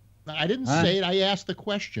 I didn't say it. I asked the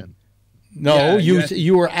question. No,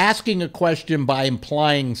 you were asking a question by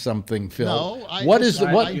implying something, Phil. No, I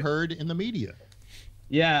heard in the media.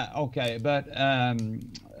 Yeah, okay, but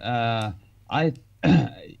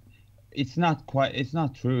it's not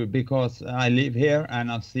true because I live here and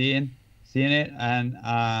I've seen it, and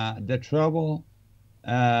the trouble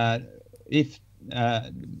if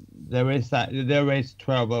there is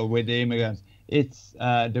trouble with the immigrants, it's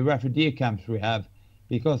the refugee camps we have.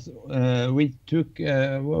 Because we took,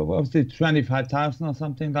 what was it, 25,000 or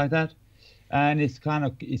something like that, and it's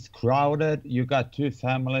crowded. You got two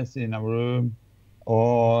families in a room,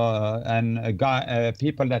 and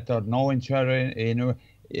people that don't know each other, and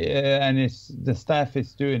the staff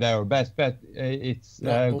is doing their best, but it's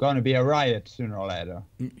going to be a riot sooner or later.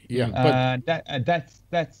 Yeah, that's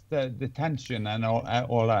the tension and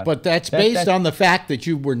all that. But that's based on the fact that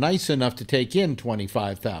you were nice enough to take in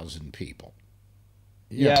 25,000 people.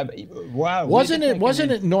 Yeah, wow. Wasn't it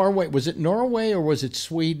Norway? Was it Norway or was it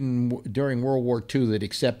Sweden during World War II that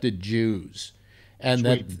accepted Jews? And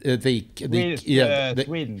Sweden.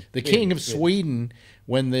 the king of Sweden,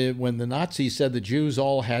 when the Nazis said the Jews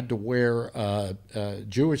all had to wear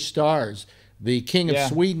Jewish stars, the king of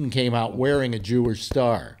Sweden came out wearing a Jewish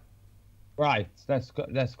star. Right, that's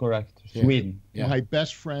correct. Sweden. Yeah. My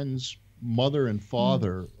best friend's mother and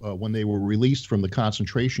father, when they were released from the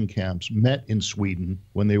concentration camps, met in Sweden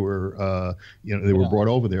when they were, were brought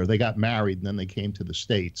over there. They got married, and then they came to the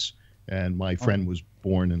States. And my friend was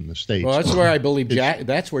born in the States. Well, that's where I believe Jack.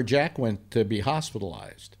 That's where Jack went to be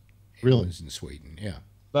hospitalized, Really? It was in Sweden, yeah.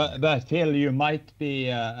 But Phil, you might be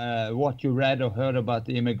what you read or heard about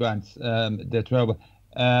the immigrants, the trouble.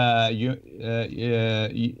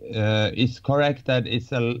 It's correct that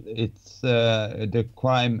the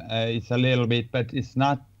crime is a little bit, but it's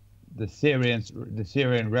not the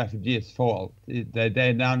Syrian refugees' fault.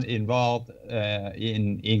 They're not involved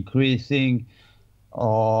in increasing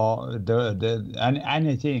or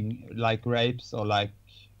anything like rapes or like,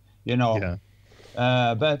 Yeah.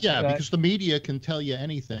 But because the media can tell you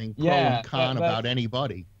anything pro and con about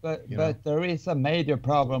anybody. But there is a major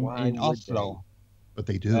problem in Oslo. But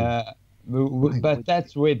they do. But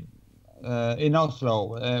that's with in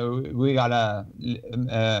Oslo we got a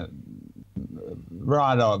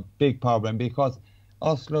rather big problem because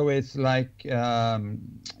Oslo is like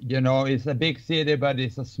it's a big city, but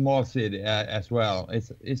it's a small city as well.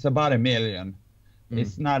 It's about 1 million.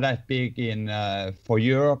 It's not that big for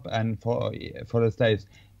Europe and for the States,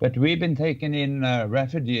 but we've been taking in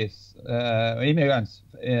refugees, immigrants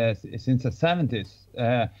since the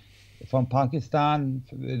 70s from Pakistan.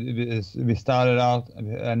 We started out,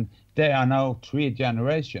 and they are now 3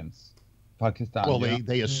 generations. Pakistan. Well,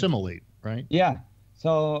 they assimilate, right? Yeah.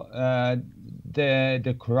 So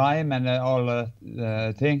the crime and all the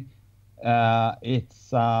thing,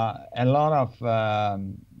 it's a lot of.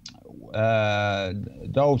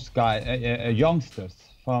 Those guys, youngsters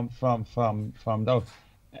from those,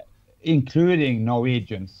 including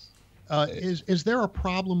Norwegians. Is there a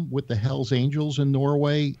problem with the Hells Angels in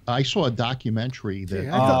Norway? I saw a documentary that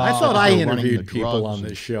I thought I interviewed people on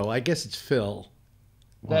this show. I guess it's Phil.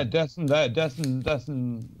 That doesn't. I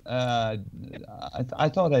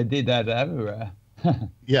thought I did that everywhere.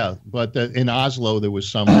 Yeah, but in Oslo there was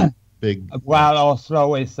some big. Well,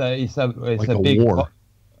 Oslo is a big war.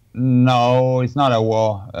 No, it's not a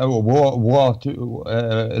war. A war to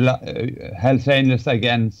Hells Angels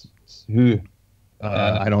against who?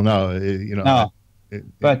 I don't know. No,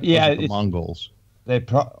 but the Mongols.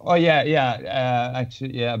 Actually,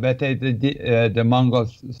 yeah. But the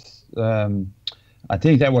Mongols. I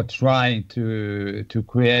think they were trying to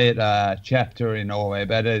create a chapter in Norway,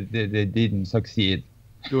 but they didn't succeed.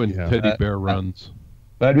 Doing teddy bear runs.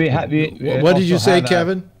 But we what did you say,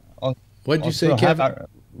 Kevin? What did you say, Kevin?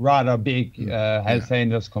 Rather big Hells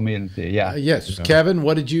Angels community, yeah. Yes, Kevin.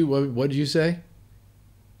 What did you say?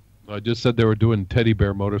 I just said they were doing teddy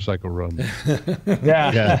bear motorcycle runs.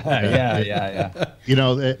 Yeah.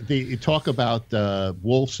 You talk about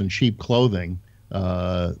wolves and sheep clothing.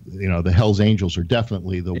 The Hells Angels are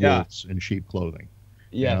definitely the wolves in sheep clothing.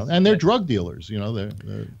 Yes, and they're drug dealers.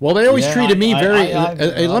 Well, they always treated me very.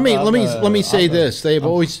 Let me say this: they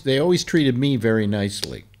always treated me very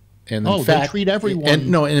nicely. And in fact, they treat everyone.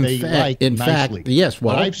 In fact, yes.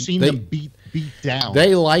 Well, but I've seen them beat down.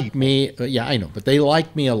 They like me. Yeah, I know, but they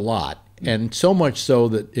like me a lot, and so much so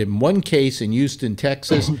that in one case in Houston,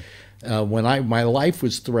 Texas, when my life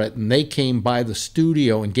was threatened, they came by the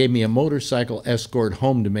studio and gave me a motorcycle escort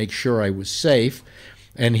home to make sure I was safe.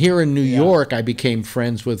 And here in New York, I became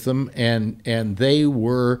friends with them, and they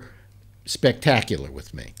were spectacular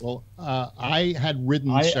with me. Well, I had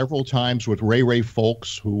ridden several times with Ray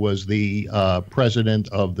Folks, who was the president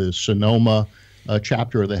of the Sonoma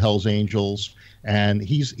chapter of the Hells Angels, and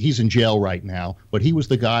he's in jail right now. But he was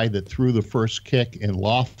the guy that threw the first kick in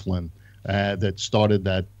Laughlin that started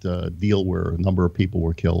that deal where a number of people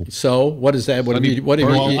were killed. So what is that?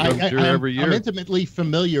 I'm intimately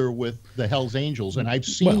familiar with the Hells Angels, and I've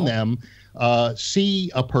seen them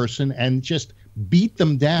see a person and just beat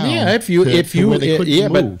them down. Yeah,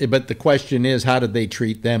 but the question is, how did they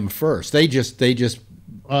treat them first? They just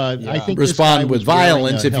I think respond with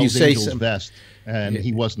violence if you say something. Vest, and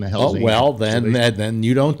he wasn't a Hells Angel. Well, then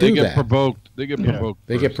you don't do that. They get provoked.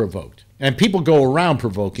 They get provoked. And people go around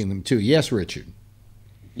provoking them too. Yes, Richard.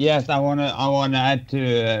 Yes, I wanna add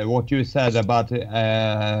to what you said about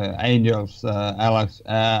angels, Alex.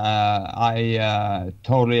 I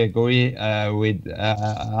totally agree with.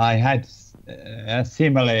 I had a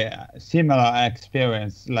similar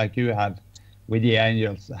experience like you have with the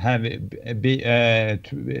angels,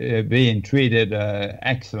 being treated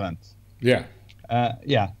excellent. Yeah.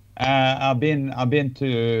 I've been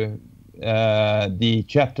to the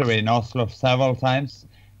chapter in Oslo several times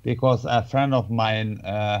because a friend of mine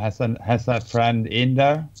has a friend in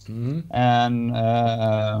there, and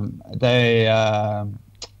they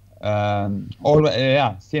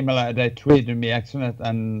similar. They treated me excellent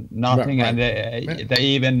and nothing, right.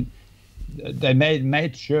 And they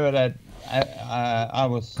made sure that I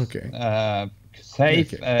was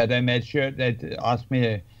safe. Okay. They made sure they asked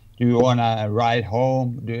me, "Do you want to ride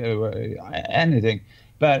home? Do anything?"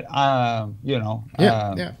 but you know,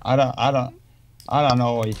 I don't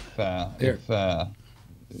know if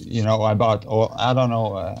you know about, or I don't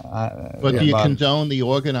know. But do you condone the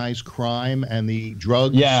organized crime and the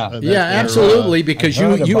drugs? Yeah, absolutely. Because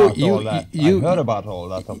you heard about all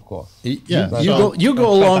that, of course. Yeah, you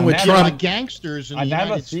go along with Trump. Gangsters in the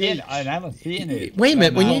United States. I never seen it. Wait a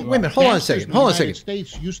minute. Hold on a second. Hold on a second.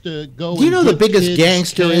 States used to go. Do you know the biggest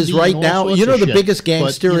gangster is right now? You know the biggest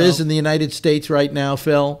gangster is in the United States right now,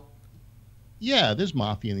 Phil? Yeah, there's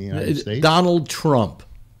mafia in the United States. Donald Trump.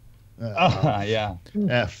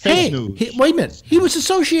 Fake news. Wait a minute. He was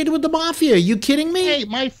associated with the mafia. Are you kidding me? Hey,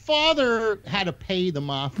 my father had to pay the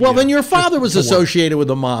mafia. Well, then your father was associated with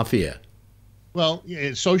the mafia. Well,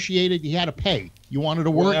 associated, you had to pay. You wanted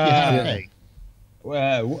to work, you had to pay. What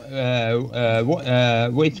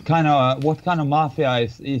kind of mafia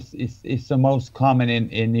is the most common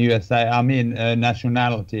in USA? I mean,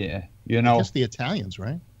 nationality. You know, I guess the Italians,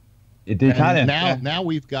 right? The Italians. Now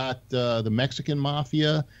we've got the Mexican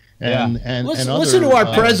mafia. Listen to our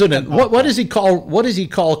president. What does he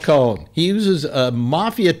call Cohn? He uses a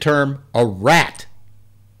mafia term, a rat.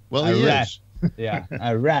 Well, he is. Yeah,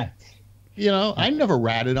 a rat. You know, I never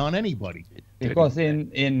ratted on anybody. Because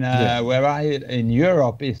in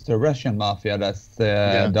Europe, it's the Russian mafia that's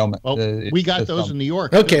we got those in New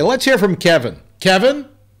York. Okay, too. let's hear from Kevin. Kevin?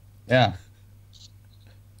 Yeah.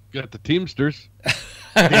 Got the Teamsters.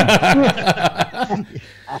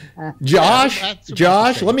 Josh,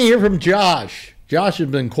 let me hear from Josh. Josh has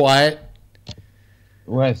been quiet.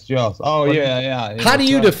 Where's Josh? Oh, yeah. How do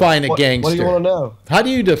you define a gangster? What do you want to know? How do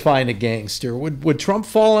you define a gangster? Would Trump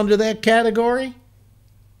fall under that category?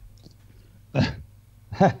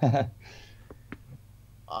 I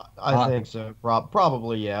think so.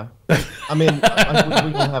 Probably, yeah. I mean, we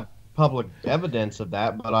don't have public evidence of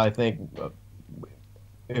that, but I think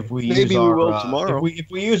if we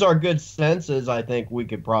use our good senses, I think we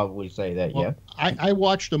could probably say that. Well, yeah. I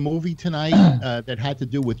watched a movie tonight that had to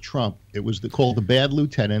do with Trump. It was called The Bad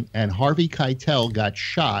Lieutenant, and Harvey Keitel got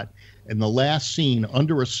shot in the last scene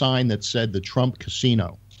under a sign that said the Trump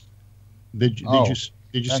Casino. Did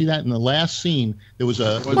you see that in the last scene? There was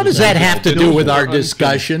a. What does that have to do with our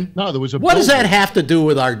discussion? No, there was a. What does that have to do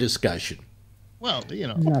with our discussion? Well, you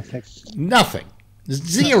know, nothing.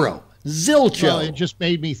 Zero. Zilcho. Well, it just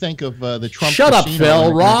made me think of the Trump. Shut up, Phil.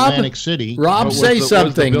 In Rob. Atlantic City. Rob, say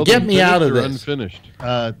something. Get me out of this. Unfinished.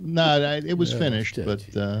 No, it was finished, but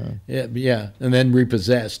yeah, and then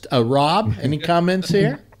repossessed. Rob, any comments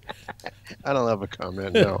here? I don't have a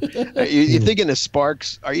comment. No. You're thinking of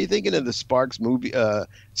Sparks? Are you thinking of the Sparks movie,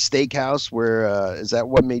 Steakhouse? Where is that?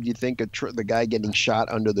 What made you think of the guy getting shot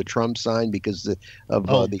under the Trump sign because of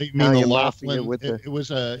the Italian mafia?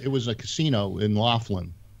 It was a casino in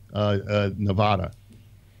Laughlin, Nevada,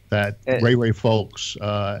 that Ray Folks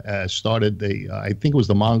started. I think it was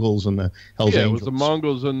the Mongols and the Hells Angels. Yeah, it was the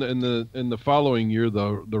Mongols, and in the following year,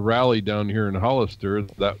 the rally down here in Hollister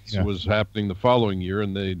was happening the following year,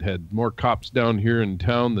 and they'd had more cops down here in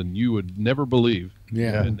town than you would never believe.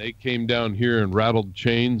 Yeah, and they came down here and rattled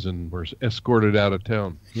chains and were escorted out of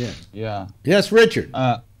town. Yeah. Yes, Richard.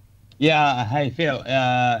 Yeah. Hey, Phil.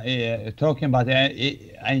 Talking about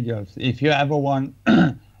angels. If you ever want.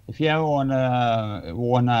 If you ever want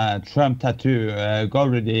a Trump tattoo,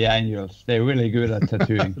 go to the Angels. They're really good at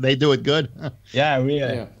tattooing. They do it good. Yeah, really.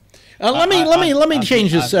 Yeah. Let me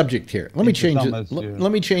change the subject here. Let me change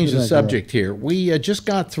the subject here. We just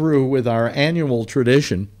got through with our annual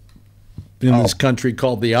tradition in this country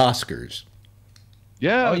called the Oscars.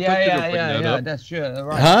 Yeah. Yeah. That's true.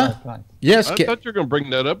 Right. Huh? Right. Yes. I thought you were going to bring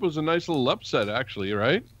that up. It was a nice little upset, actually,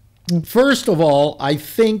 right? First of all, I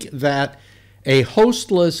think that a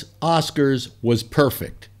hostless Oscars was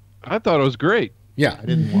perfect. I thought it was great. Yeah. I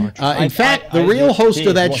didn't watch. In fact, the real host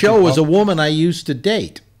of that show was a woman I used to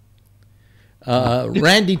date.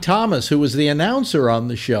 Randy Thomas, who was the announcer on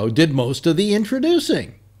the show, did most of the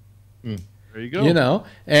introducing. There you go. You know,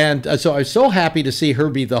 and so I was so happy to see her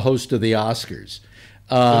be the host of the Oscars.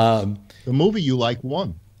 The movie you like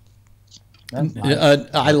won. Nice.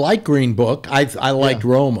 I like Green Book. I liked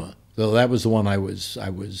Roma. So that was the one I was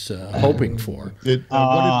hoping for. What did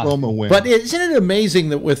Roma win? But isn't it amazing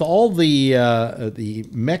that with all the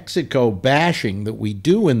Mexico bashing that we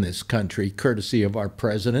do in this country, courtesy of our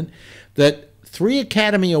president, that 3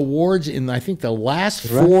 Academy Awards in I think the last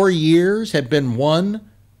 4 years have been won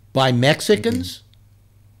by Mexicans?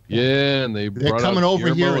 Yeah, and they're coming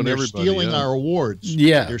over Guillermo here and they're stealing our awards.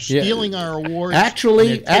 Yeah, they're stealing our awards.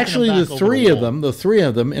 Actually, the three of them,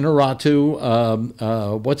 Inarritu,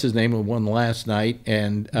 what's his name, who won last night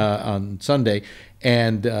and on Sunday,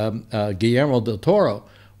 and Guillermo del Toro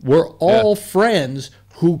were all friends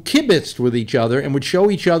who kibitzed with each other and would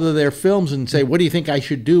show each other their films and say, what do you think I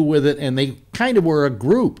should do with it? And they kind of were a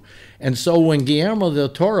group. And so when Guillermo del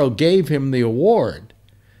Toro gave him the award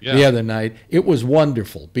the other night, it was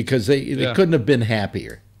wonderful because they couldn't have been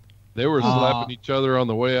happier. They were slapping each other on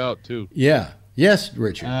the way out, too. Yeah. Yes,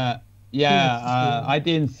 Richard. I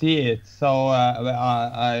didn't see it, so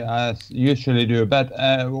I usually do. But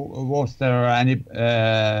was there any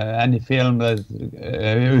film that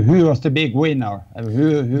who was the big winner?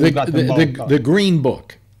 Who got the Green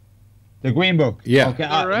Book? The Green Book. Yeah, okay,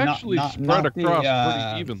 they're actually spread across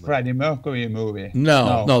pretty evenly. Freddie Mercury movie.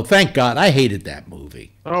 No. Thank God, I hated that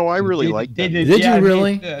movie. Oh, I really liked it. Did you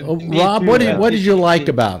really? Rob, what did you like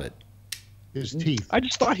about it? His teeth. I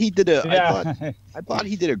just thought he did I thought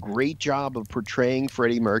he did a great job of portraying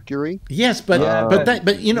Freddie Mercury. Yes, but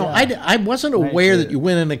you know, I wasn't aware that you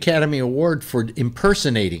win an Academy Award for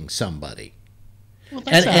impersonating somebody. Well,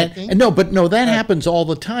 that's acting. And that happens all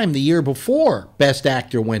the time. The year before, Best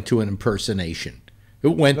Actor went to an impersonation. It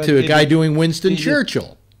went to a guy doing Winston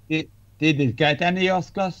Churchill. Did it get any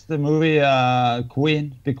Oscars? The movie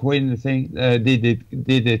Queen, the Queen thing.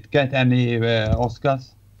 Did it get any Oscars?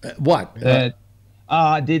 What? Did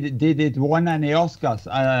it won any Oscars?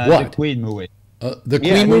 What? The Queen movie. The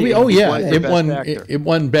Queen movie? Oh yeah, it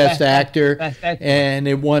won Best Actor, Best Actor, and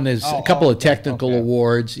it won a couple of technical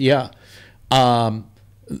awards. Yeah.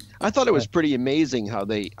 I thought it was pretty amazing how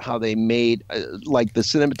they made like the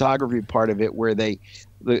cinematography part of it, where the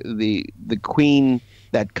Queen,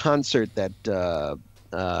 that concert, that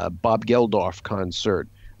Bob Geldof concert,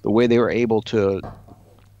 the way they were able to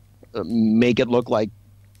make it look like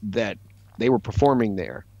that they were performing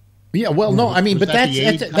there. Yeah, well, no, I mean, but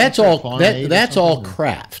that's all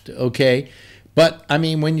craft, okay? But I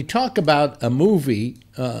mean, when you talk about a movie,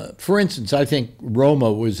 for instance, I think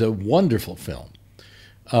Roma was a wonderful film.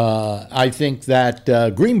 I think that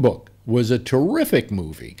Green Book was a terrific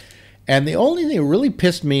movie, and the only thing that really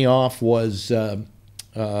pissed me off was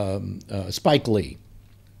Spike Lee,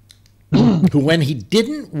 who, when he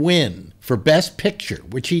didn't win for Best Picture,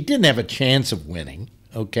 which he didn't have a chance of winning,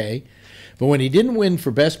 okay, but when he didn't win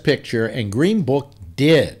for Best Picture and Green Book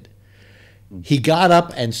did, he got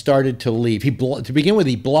up and started to leave. To begin with,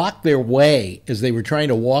 he blocked their way as they were trying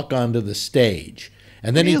to walk onto the stage.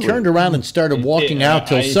 And then he turned around and started walking out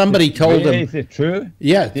till somebody told him. Is it true?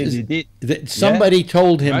 Yeah. Somebody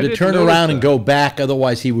told him to turn around and go back,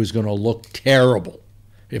 otherwise he was going to look terrible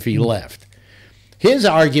if he left. His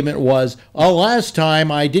argument was, last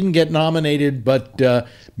time I didn't get nominated, but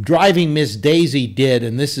Driving Miss Daisy did,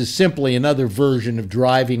 and this is simply another version of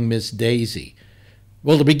Driving Miss Daisy.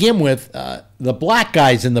 Well, to begin with, the black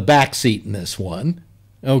guy's in the back seat in this one,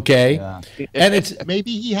 okay? Yeah. And it's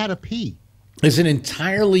maybe he had a pee. It's an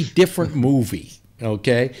entirely different movie,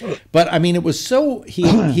 okay? But I mean, it was so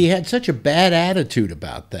he had such a bad attitude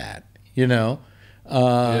about that, you know.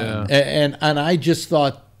 And I just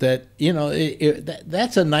thought that, you know,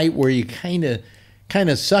 that's a night where you kind of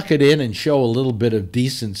suck it in and show a little bit of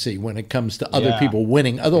decency when it comes to other people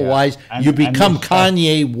winning. Otherwise, you become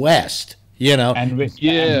Kanye West. You know,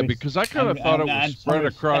 because I kind of thought it was spread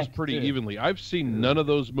across pretty evenly. I've seen none of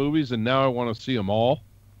those movies, and now I want to see them all.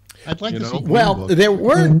 I'd like to see. Well, there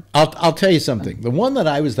weren't. I'll tell you something. The one that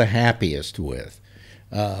I was the happiest with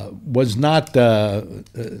was not Rami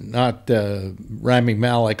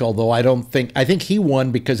Malek. Although I think he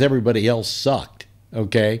won because everybody else sucked.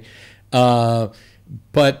 Okay, but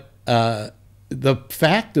the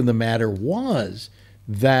fact of the matter was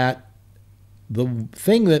that the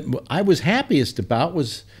thing that I was happiest about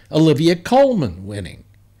was Olivia Colman winning,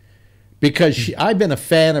 because I've been a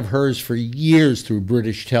fan of hers for years through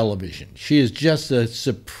British television. She is just a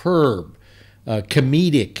superb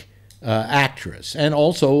comedic actress, and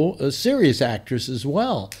also a serious actress as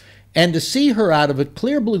well. And to see her out of a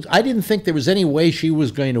clear blue, I didn't think there was any way she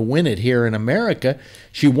was going to win it here in America.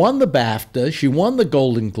 She won the BAFTA, she won the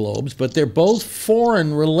Golden Globes, but they're both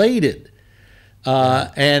foreign related.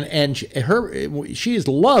 And she is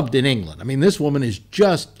loved in England. I mean, this woman is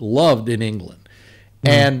just loved in England.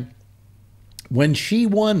 And when she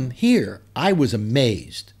won here, I was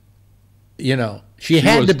amazed. You know, she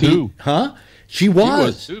had to be, She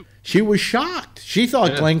was. She was shocked. She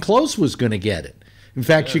thought Glenn Close was going to get it. In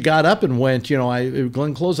fact, she got up and went, you know,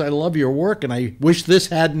 Glenn Close, I love your work, and I wish this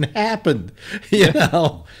hadn't happened. You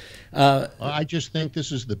know, I just think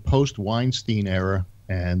this is the post-Weinstein era.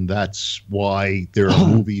 And that's why there are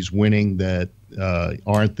movies winning that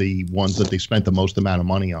aren't the ones that they spent the most amount of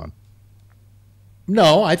money on.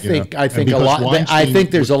 No, I think a lot. I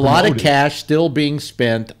think there's a lot of cash still being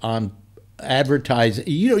spent on advertising.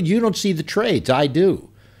 You don't see the trades. I do.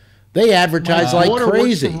 They advertise My like daughter works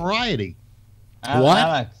crazy. for Variety. What?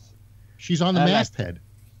 Alex. She's on the Alex. masthead.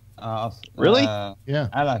 Really? Yeah.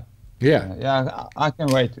 Alex. Yeah. Yeah, I can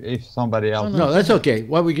wait if somebody else. No, that's okay.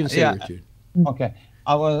 What we can say, Yeah. Richard? Okay.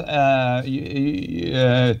 I was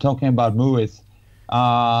talking about movies.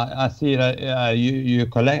 I see that you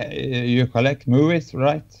collect movies,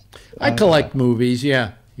 right? I collect movies.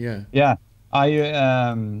 Yeah. Yeah. Yeah. Are you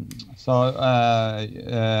As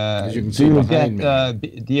you can do see you behind get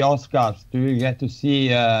me. the Oscars? Do you get to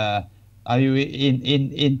see? Are you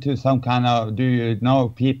into some kind of? Do you know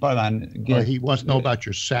people and get? He wants to know about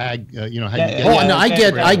your SAG. How you Yeah, get. Oh no, I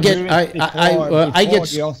get Before-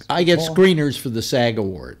 screeners for the SAG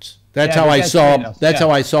Awards. That's Yeah, how you I get saw. screeners, That's yeah.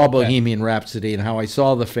 how I saw Okay. Bohemian Rhapsody and how I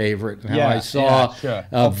saw The Favorite and how Yeah, I saw yeah, sure. Okay,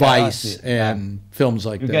 I Vice see. and films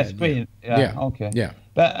like You that. get screen. Yeah. Yeah. Okay. Yeah.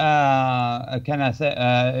 But can I say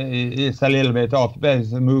it's a little bit off, but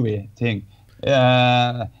it's a movie thing.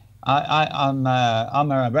 I'm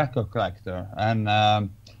a record collector, and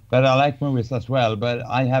but I like movies as well. But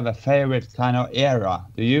I have a favorite kind of era.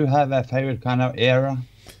 Do you have a favorite kind of era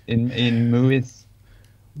in movies?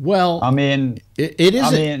 Well, I mean, it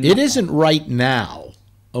isn't. It isn't right now.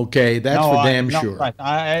 Okay, that's for damn not sure.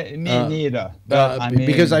 Right. Me neither. But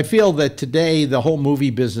Because I feel that today the whole movie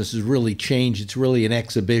business has really changed. It's really an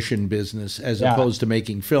exhibition business as opposed to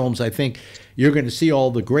making films. I think you're going to see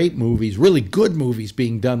all the great movies, really good movies,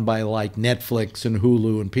 being done by like Netflix and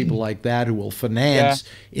Hulu and people like that who will finance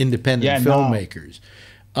independent filmmakers.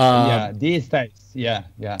 These days, yeah.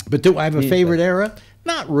 But do I have a favorite era?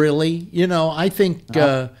 Not really. I think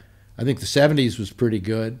the '70s was pretty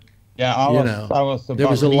good. Yeah, I was there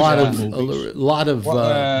was a lot of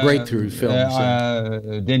breakthrough films.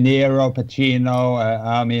 De Niro, Pacino.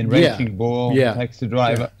 Raging Bull, Taxi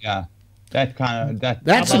Driver. Yeah, that kind of that.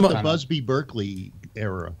 That's the Busby Berkeley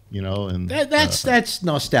era, and that's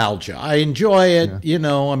nostalgia. I enjoy it.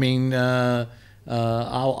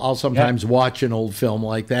 I'll sometimes watch an old film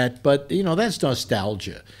like that, but that's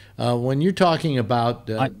nostalgia. When you're talking about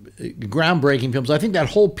groundbreaking films, I think that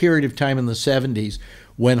whole period of time in the '70s.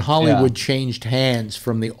 When Hollywood changed hands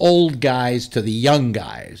from the old guys to the young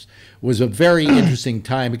guys was a very interesting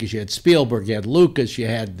time because you had Spielberg, you had Lucas, you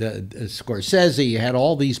had Scorsese, you had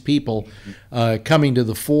all these people coming to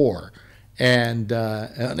the fore and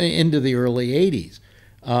into the early 80s.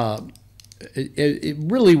 It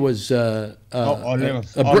really was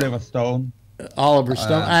Oliver Stone. Oliver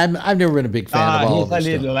Stone. I've never been a big fan of Oliver Stone. He's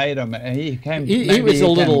a little later, man. He was a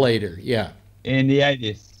little later, yeah. In the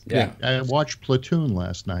 80s. Yeah, I watched Platoon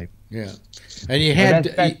last night. Yeah, and you had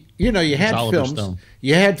you had films. Stone.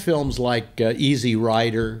 You had films like Easy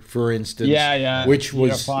Rider, for instance. Which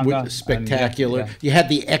was spectacular. You had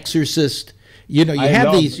The Exorcist. You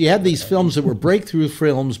had these films that were breakthrough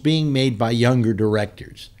films being made by younger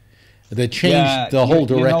directors that changed the whole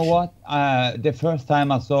direction. You know what? The first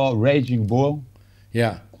time I saw Raging Bull.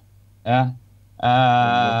 Yeah.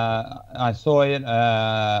 I saw it.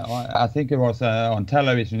 I think it was on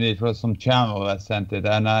television. It was some channel that sent it,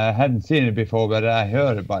 and I hadn't seen it before, but I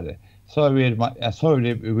heard about it. I saw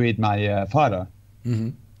it with my father. Mm-hmm.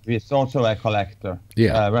 He's also a collector,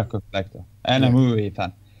 record collector, and a movie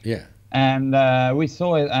fan. Yeah. And we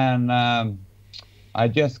saw it, and I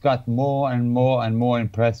just got more and more and more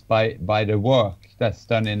impressed by the work that's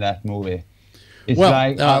done in that movie. It's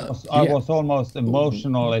I was almost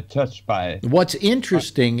emotionally touched by it. What's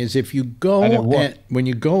interesting is if you go when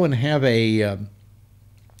you go and have a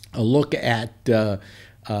look at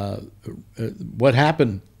what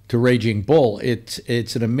happened to Raging Bull,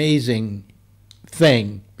 it's an amazing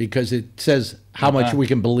thing because it says how much we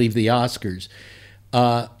can believe the Oscars.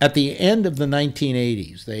 At the end of the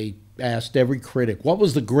 1980s, they asked every critic what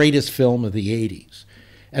was the greatest film of the 80s,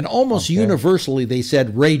 and almost universally they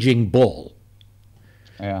said Raging Bull.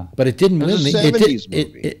 Yeah, but it didn't win. A 70s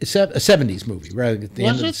movie. A 70s movie, right? At the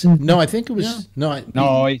end of no, I think it was no. It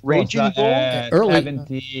Raging was, Bull. Early.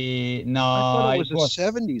 70. No, I thought it was a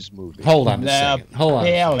 70s movie. Hold on a second. Hold on.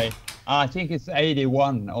 Barely. I think it's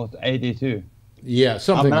 81 or 82. Yeah,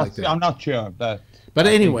 something like that. I'm not sure, but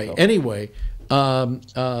anyway,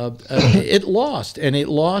 it lost, and it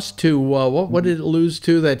lost to what did it lose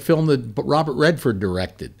to? That film that Robert Redford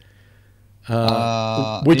directed. For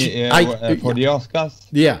the Oscars.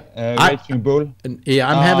 Yeah, Raging Bull. Yeah,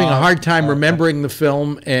 I'm having a hard time remembering the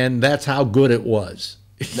film, and that's how good it was.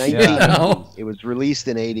 1980. It was released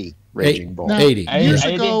in 80. Raging Bull. Now, 80. Years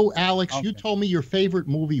ago, Alex, you told me your favorite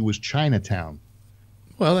movie was Chinatown.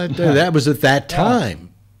 Well, that was at that time.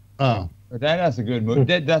 Oh. That's a good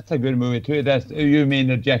movie. That's a good movie too. You mean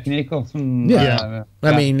the Jack Nicholson? Yeah.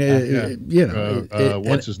 I mean, you know,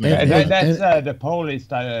 what's his name? That's the Polish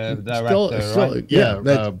director, right? Yeah,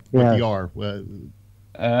 with the R. Wait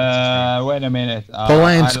a minute.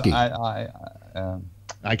 Polanski.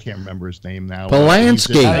 I can't remember his name now.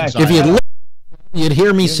 Polanski. If you'd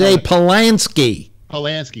hear me say Polanski.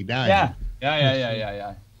 Polanski. Yeah.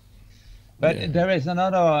 But there is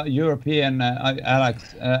another European,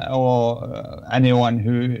 Alex, or anyone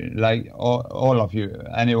who all of you,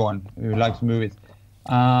 anyone who likes movies.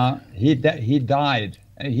 He died.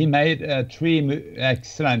 He made 3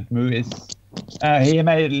 excellent movies. He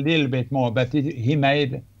made a little bit more, but he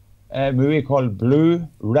made a movie called Blue,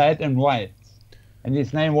 Red, and White. And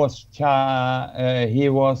his name was he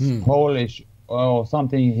was Polish or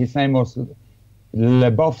something. His name was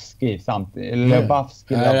Lebowski something.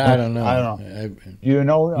 Lebowski. I don't know. I don't know. You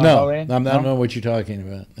know? No, I don't know what you're talking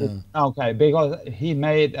about. Okay, because he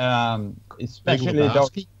made especially Big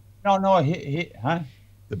Lebowski? No, he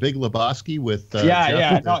The Big Lebowski with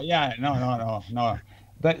no.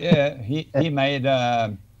 But he made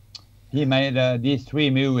these 3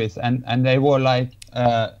 movies, and they were like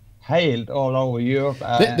hailed all over Europe.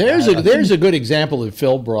 There's a good example that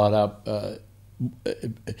Phil brought up.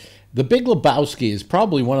 The Big Lebowski is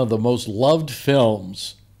probably one of the most loved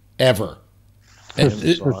films ever.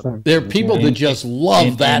 There are people that just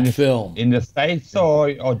love that film. In the States or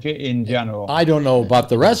in general? I don't know about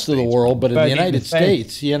the rest of the world, but in the United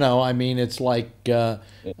States, you know, I mean, it's like...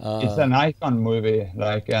 it's an icon movie.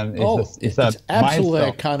 It's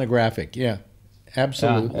absolutely iconographic, yeah.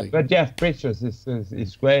 Absolutely. But Jeff Bridges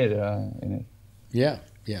is great in it. Yeah.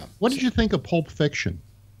 What did you think of Pulp Fiction?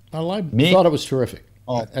 I thought it was terrific.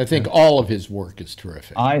 I think all of his work is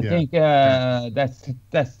terrific. I think that's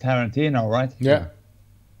Tarantino, right? Yeah.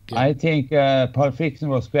 I think Pulp Fiction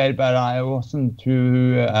was great, but I wasn't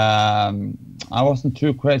too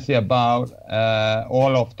crazy about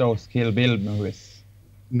all of those Kill Bill movies.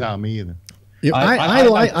 No, me either. Yeah,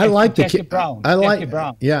 I like the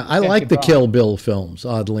Kill Bill films.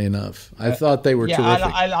 Oddly enough, I thought they were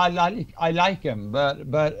terrific. I like him,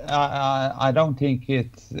 but I don't think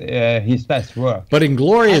it's his best work. But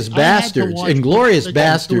Inglorious Bastards is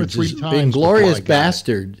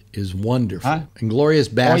wonderful. Huh? Inglorious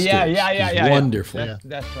Bastards is wonderful.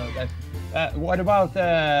 What about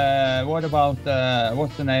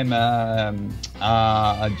what's the name?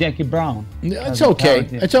 Jackie Brown. It's okay.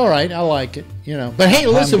 It's all right. I like it. You know. But hey,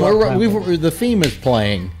 listen, the theme is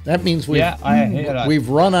playing. That means we've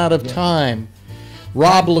run out of time.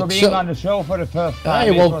 Rob looks being on the show for the first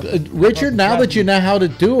time. Hey, well, Richard, now that you know how to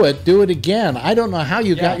do it again. I don't know how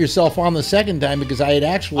you got yourself on the second time because I had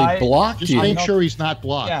actually blocked you. Just make sure he's not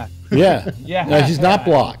blocked. Yeah. No, he's not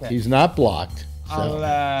blocked. Okay. He's not blocked.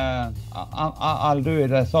 So. I'll do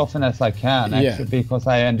it as often as I can, actually, because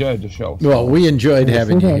I enjoyed the show. So. Well, we enjoyed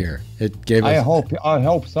having you here. It gave us. I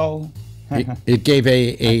hope so. It gave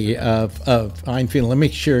a fine feeling. Let me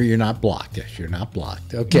make sure you're not blocked. Yes, you're not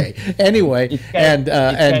blocked. Okay. Anyway, and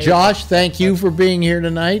Josh, thank you for being here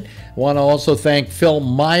tonight. I want to also thank Phil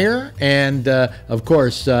Meyer and, of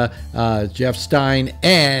course, Jeff Stein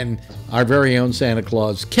and our very own Santa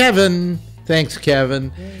Claus, Kevin. Thanks,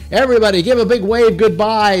 Kevin. Everybody, give a big wave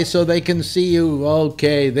goodbye so they can see you.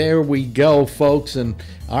 Okay, there we go, folks. And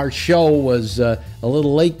our show was a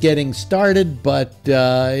little late getting started, but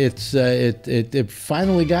it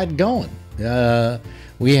finally got going.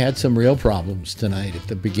 We had some real problems tonight at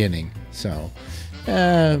the beginning, so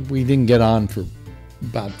we didn't get on for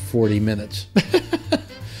about 40 minutes.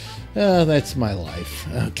 That's my life.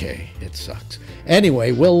 Okay, it sucks.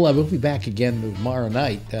 Anyway, we'll be back again tomorrow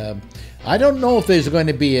night. I don't know if there's going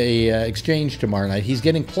to be a exchange tomorrow night. He's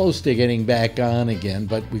getting close to getting back on again,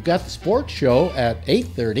 but we've got the sports show at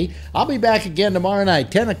 8:30. I'll be back again tomorrow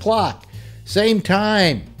night, 10 o'clock, same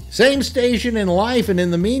time, same station in life. And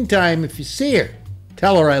in the meantime, if you see her,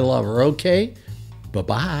 tell her I love her, okay?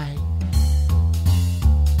 Bye-bye.